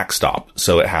through the backstop.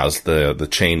 So it has the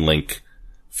chain link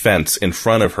fence in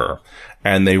front of her.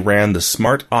 And they ran the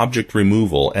Smart Object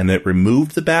Removal, and it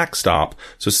removed the backstop,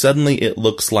 so suddenly it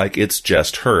looks like it's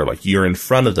just her, like you're in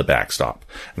front of the backstop.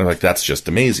 And they're like, that's just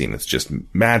amazing. It's just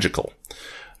magical.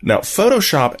 Now,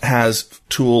 Photoshop has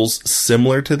tools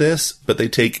similar to this, but they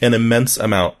take an immense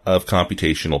amount of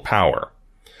computational power.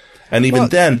 And even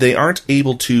then, they aren't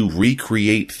able to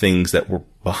recreate things that were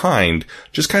behind,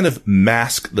 just kind of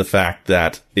mask the fact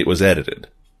that it was edited.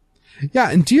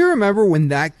 Yeah, and do you remember when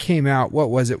that came out?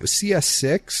 What was it? Was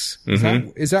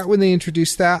CS6? Is that when they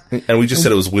introduced that? And we just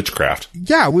said it was witchcraft.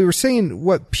 Yeah, we were saying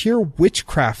what pure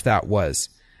witchcraft that was.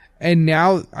 And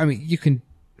now, I mean, you can,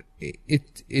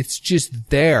 it's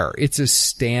just there. It's a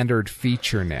standard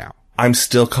feature now. I'm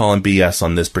still calling BS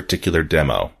on this particular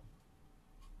demo.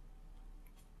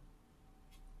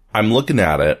 I'm looking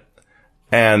at it,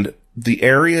 and the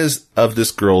areas of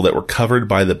this girl that were covered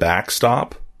by the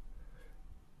backstop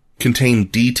contain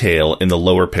detail in the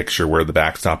lower picture where the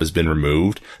backstop has been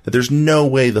removed that there's no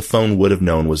way the phone would have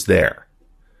known was there.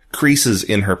 Creases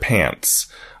in her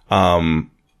pants,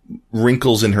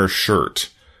 wrinkles in her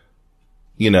shirt,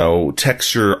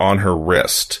 texture on her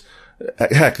wrist,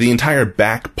 Heck, the entire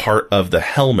back part of the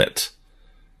helmet.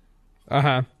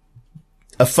 Uh-huh.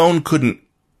 A phone couldn't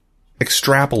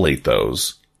extrapolate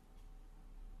those.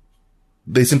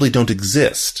 They simply don't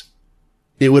exist.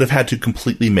 It would have had to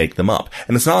completely make them up.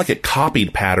 And it's not like it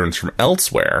copied patterns from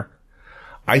elsewhere.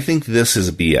 I think this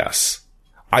is BS.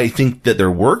 I think that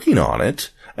they're working on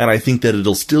it, and I think that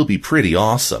it'll still be pretty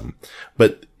awesome.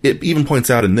 But it even points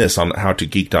out in this on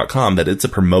howtogeek.com that it's a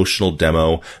promotional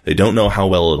demo. They don't know how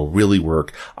well it'll really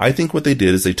work. I think what they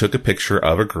did is they took a picture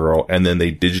of a girl and then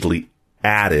they digitally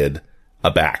added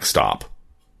a backstop.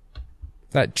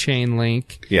 That chain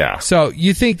link. Yeah. So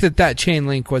you think that chain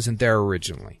link wasn't there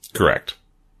originally? Correct.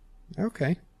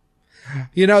 Okay.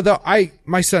 You know, though,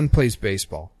 my son plays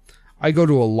baseball. I go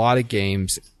to a lot of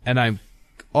games, and I'm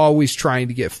always trying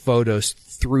to get photos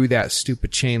through that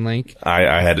stupid chain link.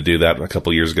 I had to do that a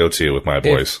couple years ago, too, with my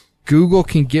boys. If Google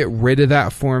can get rid of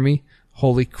that for me,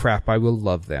 holy crap, I will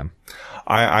love them.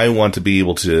 I want to be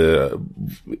able to...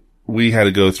 We had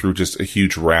to go through just a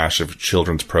huge rash of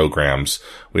children's programs.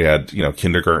 We had,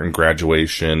 kindergarten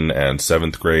graduation and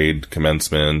 7th grade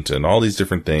commencement and all these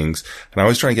different things. And I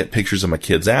always try and get pictures of my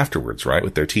kids afterwards, right,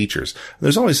 with their teachers. And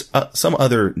there's always some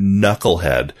other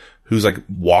knucklehead who's like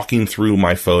walking through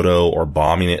my photo or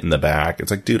bombing it in the back.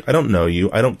 It's like, dude, I don't know you.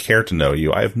 I don't care to know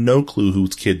you. I have no clue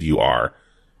whose kid you are.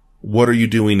 What are you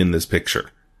doing in this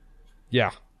picture?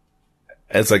 Yeah.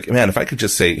 And it's like, man, if I could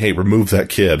just say, hey, remove that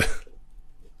kid.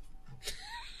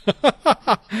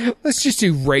 Let's just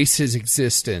erase his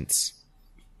existence.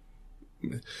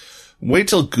 Wait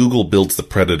till Google builds the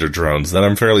Predator drones, then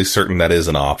I'm fairly certain that is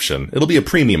an option. It'll be a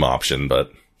premium option,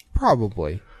 but...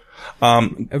 Probably.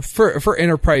 For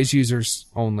enterprise users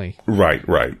only. Right.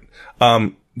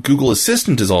 Google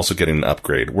Assistant is also getting an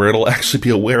upgrade, where it'll actually be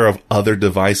aware of other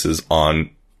devices on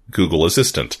Google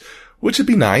Assistant, which would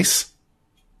be nice.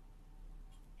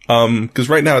 'Cause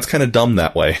right now it's kind of dumb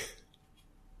that way.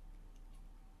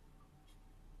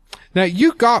 Now,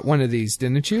 you got one of these,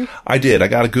 didn't you? I did. I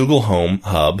got a Google Home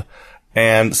Hub,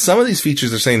 and some of these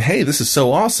features are saying, hey, this is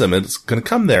so awesome, it's going to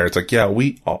come there. It's like, yeah,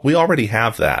 we already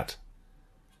have that.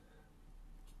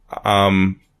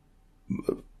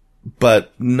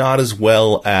 But not as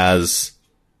well as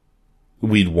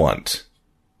we'd want.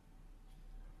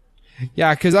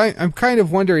 Yeah, because I'm kind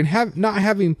of wondering, not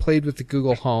having played with the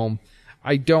Google Home,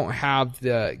 I don't have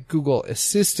the Google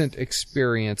Assistant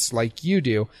experience like you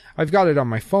do. I've got it on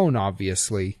my phone,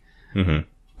 obviously. Mm-hmm.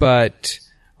 But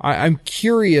I'm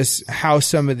curious how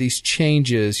some of these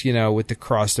changes, with the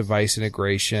cross-device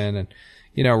integration and,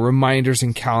 reminders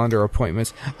and calendar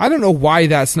appointments. I don't know why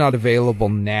that's not available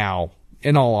now,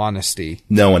 in all honesty.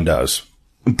 No one does.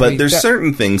 But there's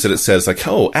certain things that it says, like,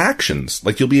 actions.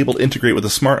 Like, you'll be able to integrate with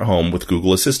a smart home with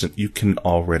Google Assistant. You can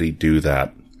already do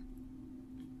that.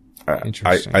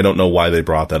 Interesting. I don't know why they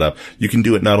brought that up. You can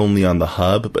do it not only on the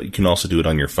hub, but you can also do it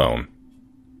on your phone.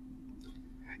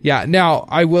 Yeah. Now,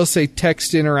 I will say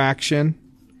text interaction,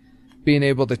 being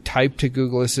able to type to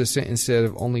Google Assistant instead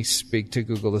of only speak to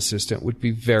Google Assistant would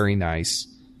be very nice.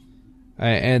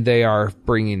 And they are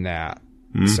bringing that.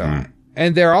 Mm-hmm. So,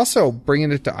 and they're also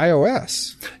bringing it to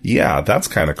iOS. Yeah, that's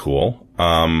kind of cool.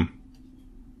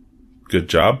 Good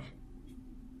job.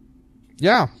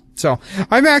 Yeah. So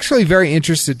I'm actually very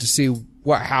interested to see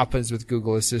what happens with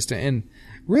Google Assistant and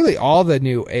really all the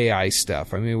new AI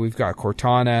stuff. I mean, we've got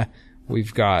Cortana,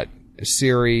 we've got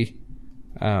Siri.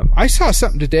 I saw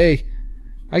something today.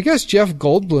 I guess Jeff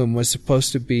Goldblum was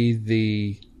supposed to be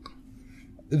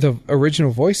the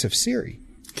original voice of Siri.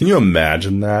 Can you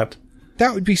imagine that?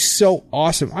 That would be so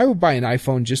awesome. I would buy an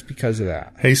iPhone just because of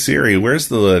that. Hey Siri, where's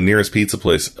the nearest pizza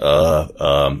place?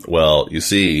 Well, you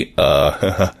see,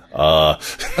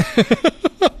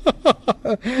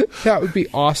 That would be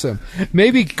awesome.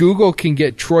 Maybe Google can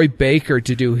get Troy Baker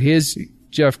to do his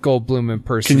Jeff Goldblum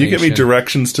impersonation. Can you give me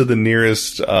directions to the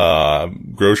nearest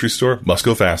grocery store? Must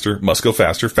go faster. Must go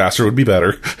faster. Faster would be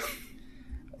better.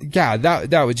 Yeah,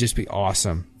 that would just be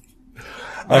awesome.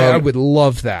 I would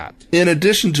love that. In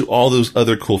addition to all those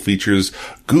other cool features,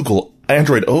 Google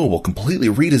Android O will completely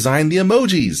redesign the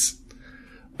emojis.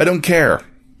 I don't care.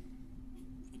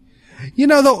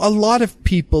 Though, a lot of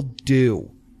people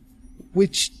do,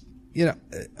 which,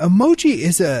 emoji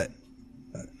is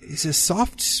a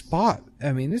soft spot.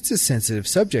 I mean, it's a sensitive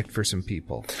subject for some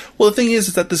people. Well, the thing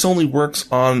is that this only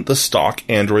works on the stock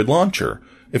Android launcher.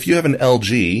 If you have an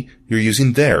LG, you're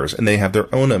using theirs, and they have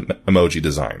their own emoji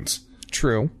designs.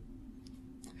 True.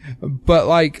 But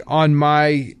like on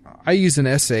I use an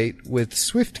S8 with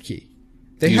SwiftKey.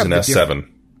 They use an S7.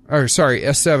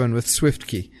 S7 with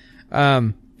SwiftKey.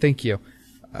 Thank you.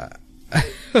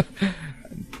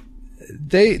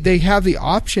 they have the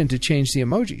option to change the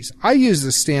emojis. I use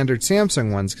the standard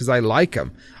Samsung ones because I like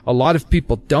them. A lot of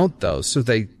people don't though, so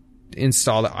they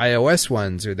install the iOS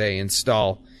ones or they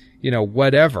install,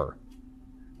 whatever.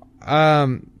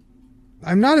 I'm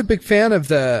not a big fan of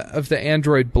the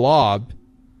Android blob,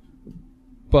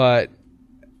 but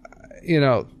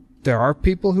there are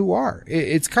people who are.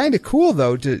 It's kind of cool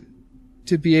though to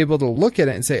be able to look at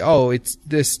it and say, oh, it's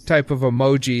this type of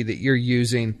emoji that you're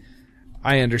using.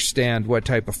 I understand what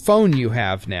type of phone you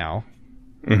have now.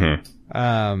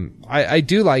 Mm-hmm. I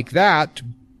do like that,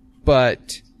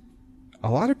 but a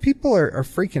lot of people are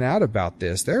freaking out about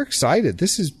this. They're excited.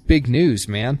 This is big news,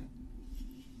 man.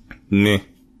 Meh.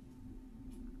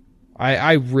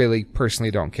 I really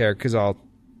personally don't care because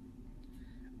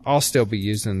I'll still be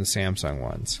using the Samsung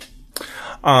ones.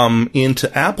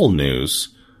 Into Apple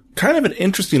news, kind of an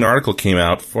interesting article came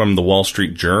out from the Wall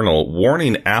Street Journal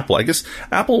warning Apple. I guess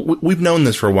Apple, we've known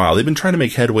this for a while. They've been trying to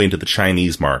make headway into the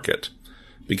Chinese market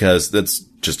because that's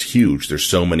just huge. There's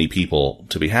so many people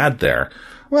to be had there.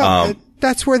 Well,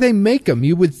 that's where they make them.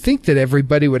 You would think that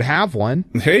everybody would have one.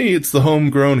 Hey, it's the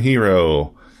homegrown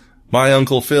hero. My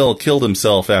Uncle Phil killed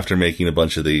himself after making a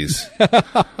bunch of these.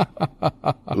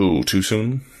 Ooh, too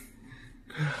soon?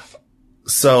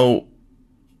 So,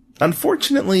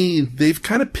 unfortunately, they've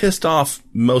kind of pissed off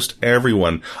most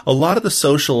everyone. A lot of the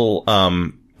social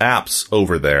apps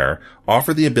over there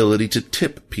offer the ability to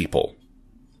tip people.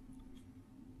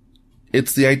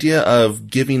 It's the idea of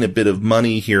giving a bit of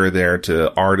money here or there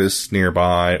to artists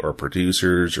nearby or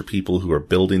producers or people who are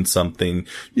building something.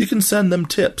 You can send them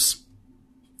tips.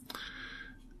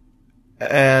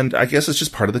 And I guess it's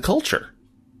just part of the culture.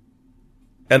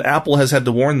 And Apple has had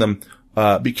to warn them,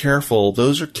 be careful,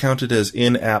 those are counted as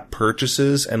in-app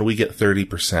purchases and we get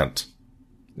 30%.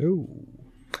 Ooh.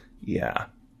 Yeah.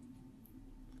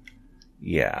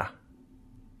 Yeah.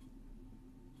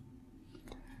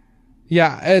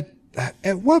 Yeah,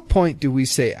 at what point do we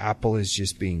say Apple is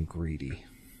just being greedy?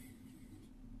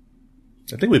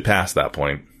 I think we passed that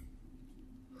point.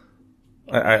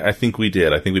 I think we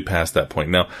did. I think we passed that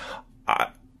point. Now,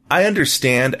 I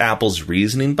understand Apple's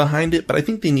reasoning behind it, but I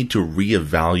think they need to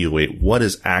reevaluate what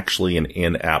is actually an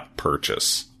in-app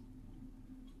purchase.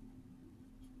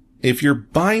 If you're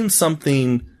buying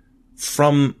something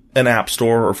from an app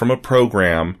store or from a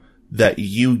program that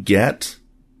you get,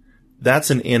 that's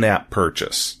an in-app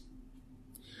purchase.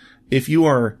 If you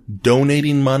are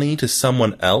donating money to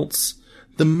someone else,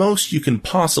 the most you can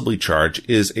possibly charge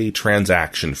is a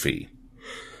transaction fee.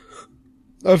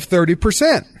 Of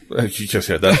 30%. Yes,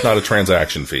 yeah, that's not a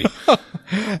transaction fee.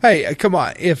 Hey, come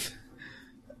on. If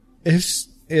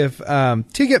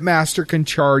Ticketmaster can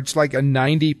charge like a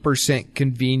 90%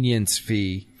 convenience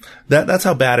fee. That's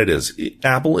how bad it is.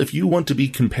 Apple, if you want to be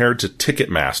compared to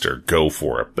Ticketmaster, go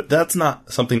for it. But that's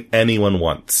not something anyone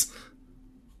wants.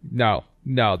 No,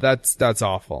 that's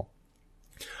awful.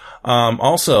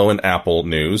 Also in Apple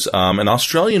news, an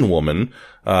Australian woman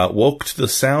woke to the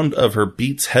sound of her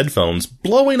Beats headphones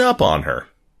blowing up on her.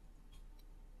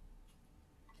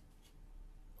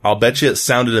 I'll bet you it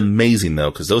sounded amazing though,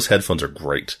 because those headphones are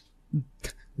great.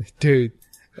 Dude,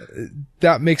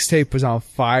 that mixtape was on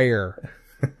fire.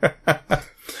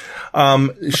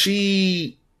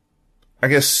 She, I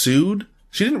guess, sued.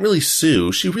 She didn't really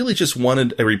sue. She really just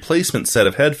wanted a replacement set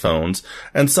of headphones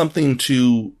and something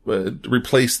to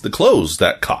replace the clothes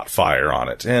that caught fire on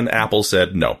it. And Apple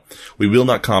said, no, we will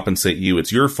not compensate you.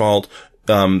 It's your fault.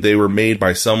 They were made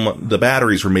by someone. The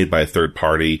batteries were made by a third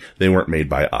party. They weren't made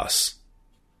by us.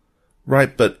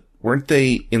 Right, but weren't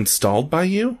they installed by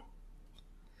you?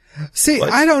 See,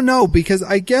 what? I don't know, because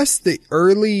I guess the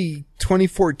early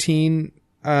 2014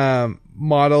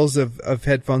 models of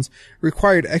headphones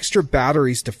required extra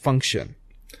batteries to function.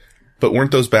 But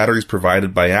weren't those batteries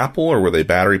provided by Apple, or were they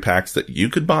battery packs that you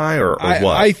could buy, or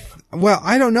what? Well,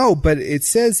 I don't know, but it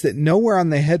says that nowhere on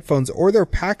the headphones or their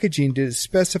packaging did it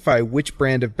specify which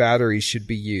brand of batteries should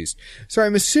be used. So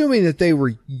I'm assuming that they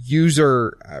were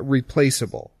user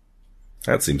replaceable.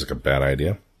 That seems like a bad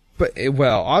idea. But,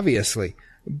 well, obviously.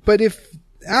 But if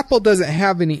Apple doesn't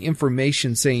have any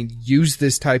information saying use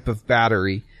this type of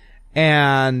battery,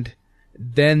 and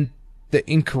then the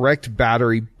incorrect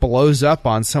battery blows up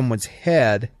on someone's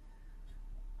head,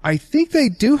 I think they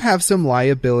do have some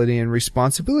liability and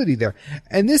responsibility there.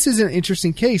 And this is an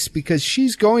interesting case because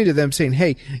she's going to them saying,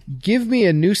 hey, give me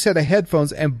a new set of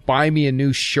headphones and buy me a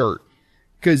new shirt.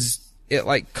 Because it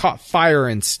like caught fire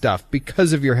and stuff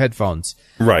because of your headphones.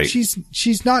 Right.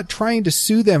 She's not trying to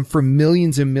sue them for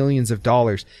millions and millions of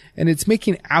dollars. And it's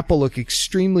making Apple look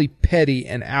extremely petty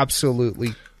and absolutely,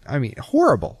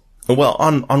 horrible. Well,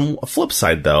 on a flip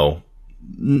side though,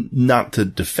 not to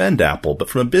defend Apple, but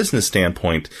from a business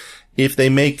standpoint, if they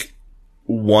make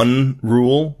one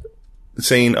rule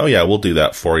saying, oh yeah, we'll do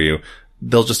that for you,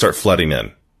 they'll just start flooding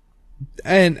in.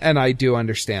 And I do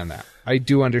understand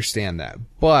that.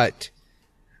 But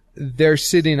they're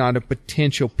sitting on a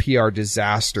potential PR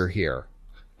disaster here.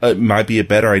 It might be a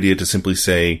better idea to simply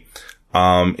say,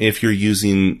 if you're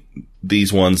using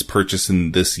these ones purchased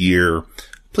in this year,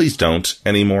 please don't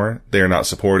anymore. They are not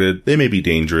supported. They may be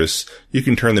dangerous. You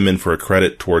can turn them in for a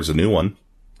credit towards a new one.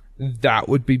 That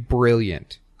would be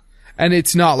brilliant. And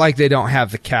it's not like they don't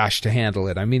have the cash to handle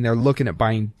it. I mean, they're looking at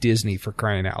buying Disney, for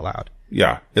crying out loud.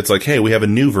 Yeah. It's like, hey, we have a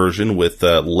new version with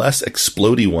less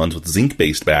explodey ones with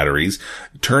zinc-based batteries.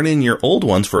 Turn in your old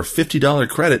ones for a $50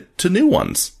 credit to new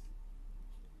ones.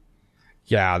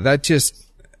 Yeah, that just...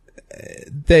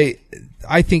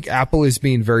 I think Apple is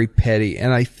being very petty,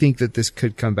 and I think that this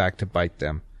could come back to bite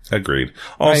them. Agreed.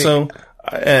 Also,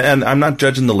 and I'm not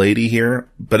judging the lady here,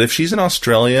 but if she's in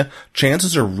Australia,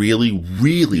 chances are really,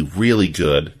 really, really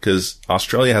good, because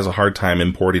Australia has a hard time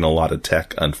importing a lot of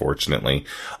tech, unfortunately.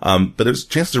 But there's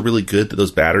chances are really good that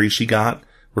those batteries she got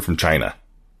were from China.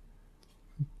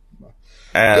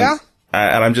 And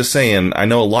I'm just saying, I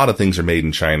know a lot of things are made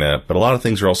in China, but a lot of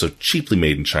things are also cheaply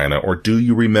made in China. Or do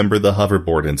you remember the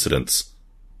hoverboard incidents?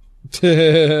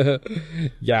 Yeah,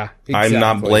 exactly. I'm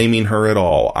not blaming her at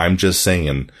all. I'm just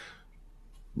saying,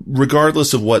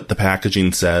 regardless of what the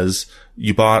packaging says,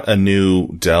 you bought a new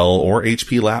Dell or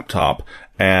HP laptop,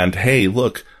 and hey,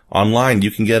 look, online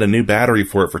you can get a new battery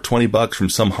for it for $20 from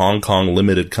some Hong Kong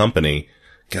limited company.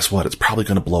 Guess what? It's probably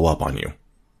going to blow up on you.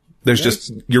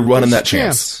 You're running that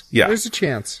chance. Yeah. There's a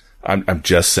chance. I'm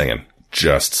just saying.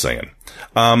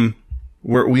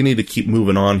 We need to keep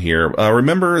moving on here.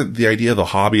 Remember the idea of the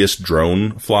hobbyist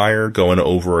drone flyer going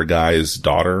over a guy's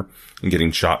daughter and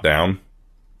getting shot down?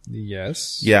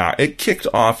 Yes. Yeah, it kicked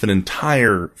off an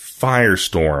entire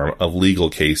firestorm of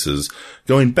legal cases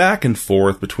going back and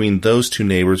forth between those two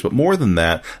neighbors, but more than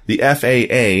that, the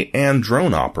FAA and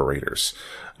drone operators.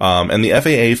 And the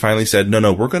FAA finally said,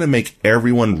 no, we're going to make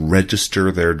everyone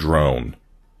register their drone.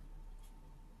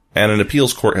 And an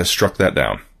appeals court has struck that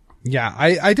down. Yeah,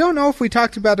 I don't know if we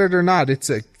talked about it or not.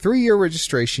 It's a 3-year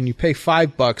registration. You pay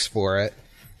 $5 for it.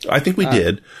 I think we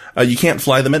did. You can't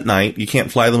fly them at night. You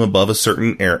can't fly them above a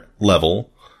certain air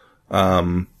level.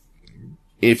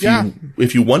 If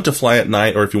you want to fly at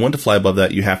night, or if you want to fly above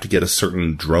that, you have to get a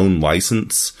certain drone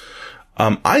license.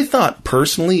 I thought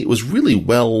personally it was really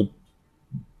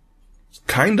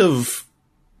kind of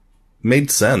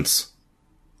made sense.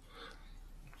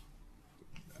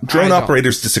 Drone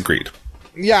operators disagreed.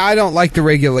 Yeah, I don't like the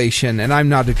regulation, and I'm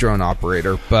not a drone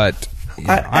operator, but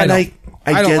I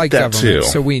don't like that too.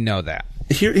 So we know that.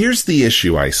 Here's the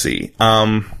issue I see.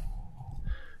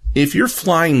 If you're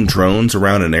flying drones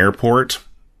around an airport,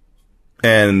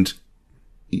 and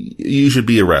you should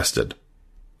be arrested.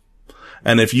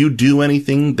 And if you do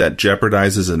anything that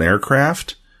jeopardizes an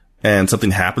aircraft, and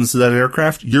something happens to that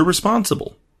aircraft, you're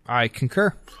responsible. I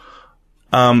concur.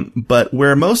 But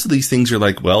where most of these things are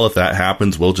like, well, if that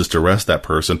happens, we'll just arrest that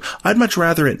person. I'd much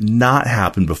rather it not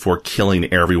happen before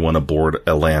killing everyone aboard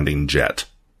a landing jet.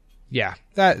 Yeah,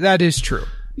 that is true.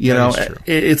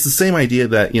 It's the same idea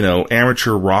that,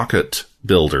 amateur rocket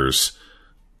builders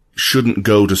shouldn't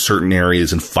go to certain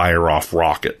areas and fire off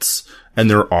rockets. And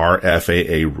there are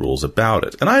FAA rules about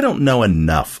it. And I don't know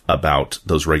enough about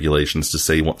those regulations to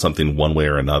say something one way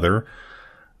or another.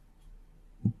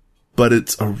 But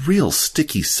it's a real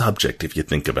sticky subject if you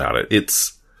think about it.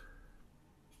 It's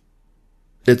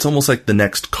almost like the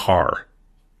next car.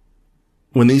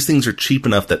 When these things are cheap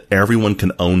enough that everyone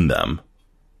can own them,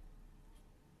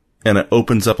 and it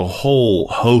opens up a whole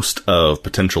host of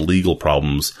potential legal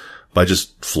problems by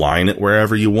just flying it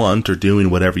wherever you want or doing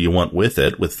whatever you want with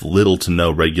it with little to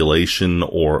no regulation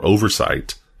or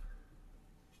oversight.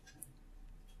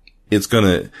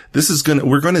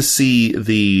 We're gonna see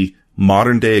the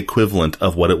modern day equivalent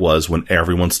of what it was when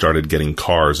everyone started getting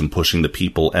cars and pushing the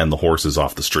people and the horses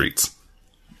off the streets.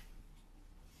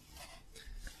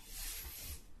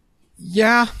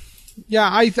 Yeah,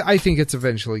 I think it's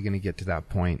eventually going to get to that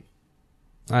point.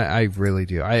 I really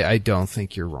do. I don't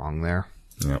think you're wrong there.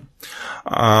 Yeah.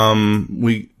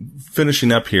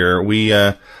 Finishing up here, we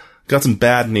got some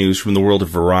bad news from the world of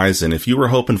Verizon. If you were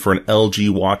hoping for an LG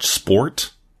Watch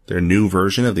Sport, their new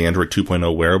version of the Android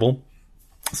 2.0 wearable,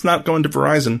 it's not going to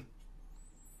Verizon.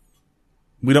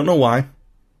 We don't know why.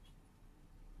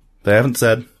 They haven't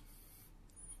said.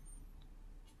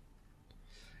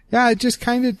 Yeah, it just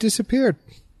kind of disappeared.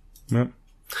 Yep.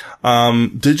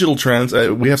 Digital Trends,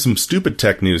 we have some stupid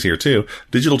tech news here too.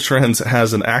 Digital Trends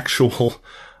has an actual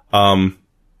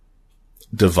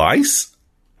device,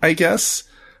 I guess.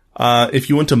 If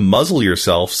you want to muzzle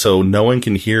yourself so no one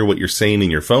can hear what you're saying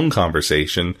in your phone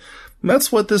conversation,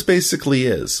 that's what this basically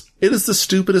is. It is the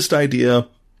stupidest idea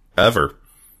ever.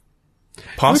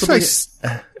 Possibly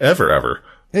ever.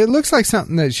 It looks like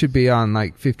something that should be on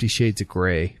like 50 Shades of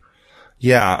Grey.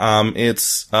 Yeah,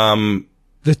 it's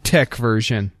the tech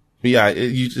version. Yeah,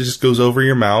 it just goes over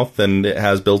your mouth, and it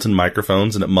has built-in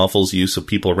microphones, and it muffles you so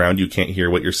people around you can't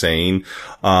hear what you're saying.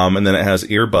 And then it has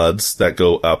earbuds that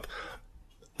go up.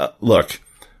 Look,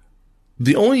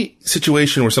 the only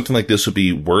situation where something like this would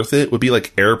be worth it would be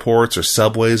like airports or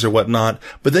subways or whatnot.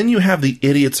 But then you have the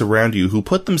idiots around you who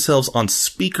put themselves on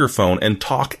speakerphone and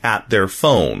talk at their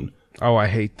phone. Oh, I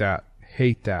hate that.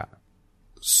 Hate that.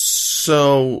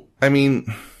 So, I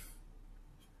mean,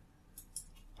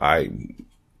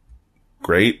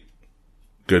 great.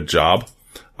 Good job.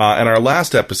 And our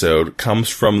last episode comes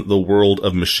from the world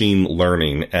of machine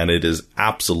learning, and it is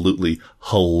absolutely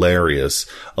hilarious.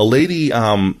 A lady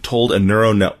told a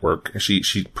neural network,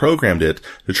 she programmed it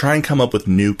to try and come up with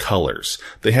new colors.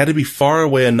 They had to be far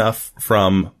away enough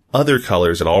from other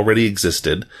colors that already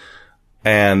existed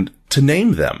and to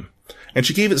name them. And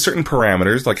she gave it certain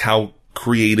parameters, like how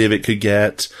creative it could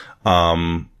get,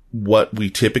 what we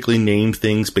typically name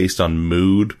things based on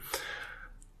mood.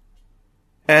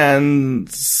 And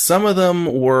some of them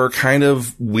were kind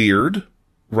of weird,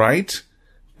 right?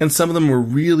 And some of them were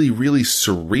really, really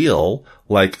surreal,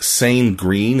 like saying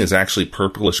green is actually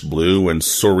purplish blue and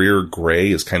Saurier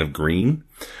gray is kind of green.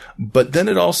 But then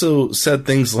it also said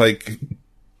things like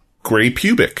gray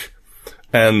pubic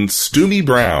and stoomy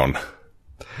brown.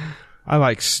 I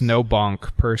like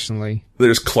Snowbonk, personally.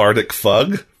 There's Clardic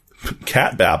Fug,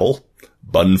 Cat Babble,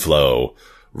 Bunflow,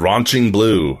 Raunching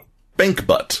Blue, Bank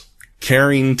Butt,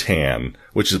 Carrying Tan,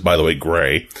 which is, by the way,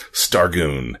 gray,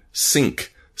 Stargoon,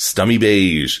 Sink, Stummy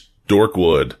Beige,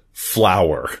 Dorkwood,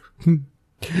 Flower,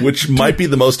 which might be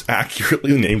the most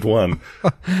accurately named one.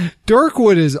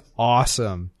 Dorkwood is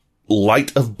awesome.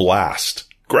 Light of Blast,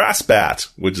 Grass Bat,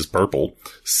 which is purple,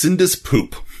 Sindus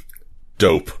Poop,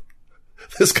 Dope.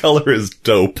 This color is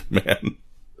dope, man.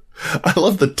 I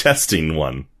love the testing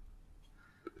one.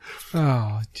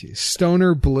 Oh, geez.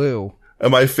 Stoner Blue.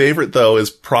 And my favorite, though, is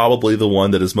probably the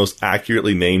one that is most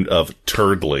accurately named of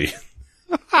Turdley.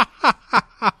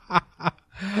 I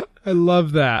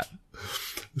love that.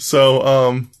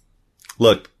 So,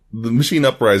 look, the Machine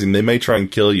Uprising, they may try and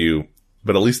kill you,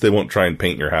 but at least they won't try and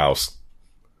paint your house.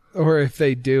 Or if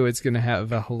they do, it's going to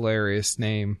have a hilarious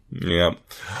name. Yeah.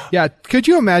 Yeah, could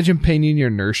you imagine painting your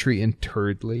nursery in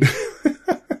Turdley?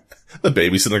 The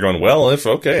baby's sitting there going, well,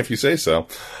 if you say so.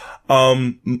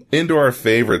 Into our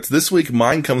favorites. This week,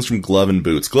 mine comes from Glove and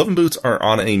Boots. Glove and Boots are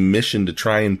on a mission to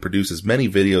try and produce as many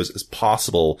videos as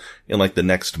possible in like the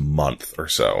next month or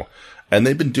so. And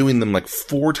they've been doing them like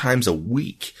 4 times a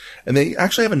week. And they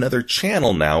actually have another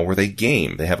channel now where they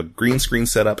game. They have a green screen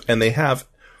set up, and they have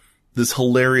this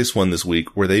hilarious one this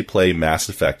week where they play Mass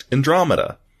Effect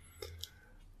Andromeda.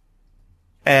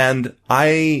 And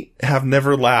I have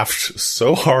never laughed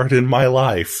so hard in my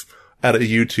life at a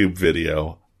YouTube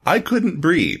video. I couldn't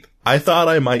breathe. I thought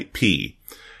I might pee.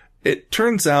 It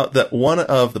turns out that one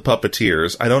of the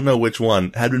puppeteers, I don't know which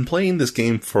one, had been playing this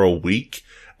game for a week,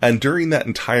 and during that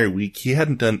entire week, he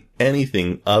hadn't done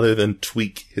anything other than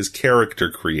tweak his character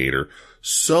creator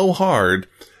so hard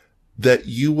that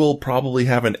you will probably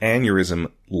have an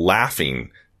aneurysm laughing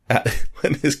at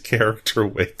when his character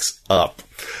wakes up.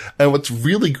 And what's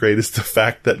really great is the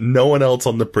fact that no one else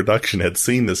on the production had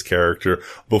seen this character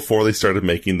before they started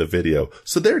making the video.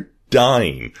 So they're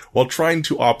dying while trying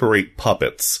to operate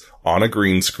puppets on a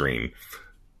green screen,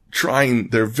 trying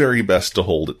their very best to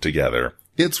hold it together.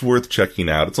 It's worth checking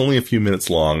out. It's only a few minutes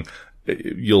long.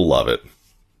 You'll love it.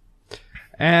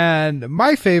 And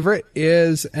my favorite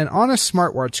is an Honest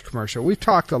Smartwatch commercial. We've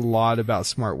talked a lot about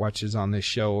smartwatches on this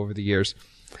show over the years.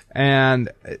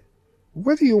 And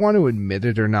whether you want to admit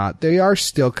it or not, they are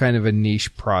still kind of a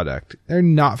niche product. They're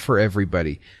not for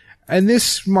everybody. And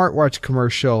this smartwatch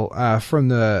commercial from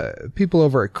the people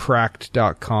over at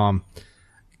Cracked.com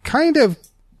kind of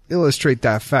illustrate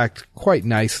that fact quite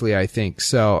nicely, I think.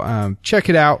 So check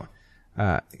it out.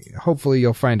 Hopefully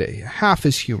you'll find it half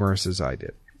as humorous as I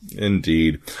did.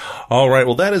 Indeed. All right.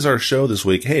 Well, that is our show this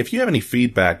week. Hey, if you have any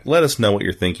feedback, let us know what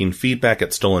you're thinking. Feedback at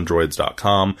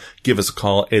stolendroids.com. Give us a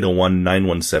call,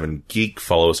 801-917-GEEK.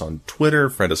 Follow us on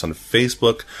Twitter. Friend us on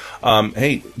Facebook.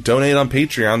 Hey, donate on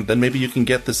Patreon. Then maybe you can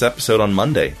get this episode on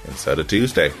Monday instead of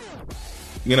Tuesday.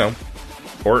 You know,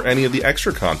 or any of the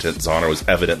extra content Zana was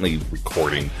evidently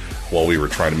recording while we were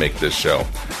trying to make this show.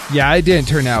 Yeah, it didn't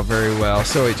turn out very well,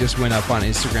 so it just went up on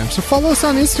Instagram. So follow us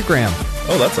on Instagram.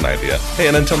 Oh, that's an idea. Hey,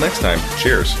 and until next time,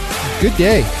 cheers. Good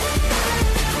day.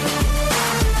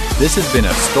 This has been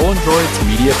a Stolen Droids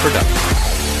Media production.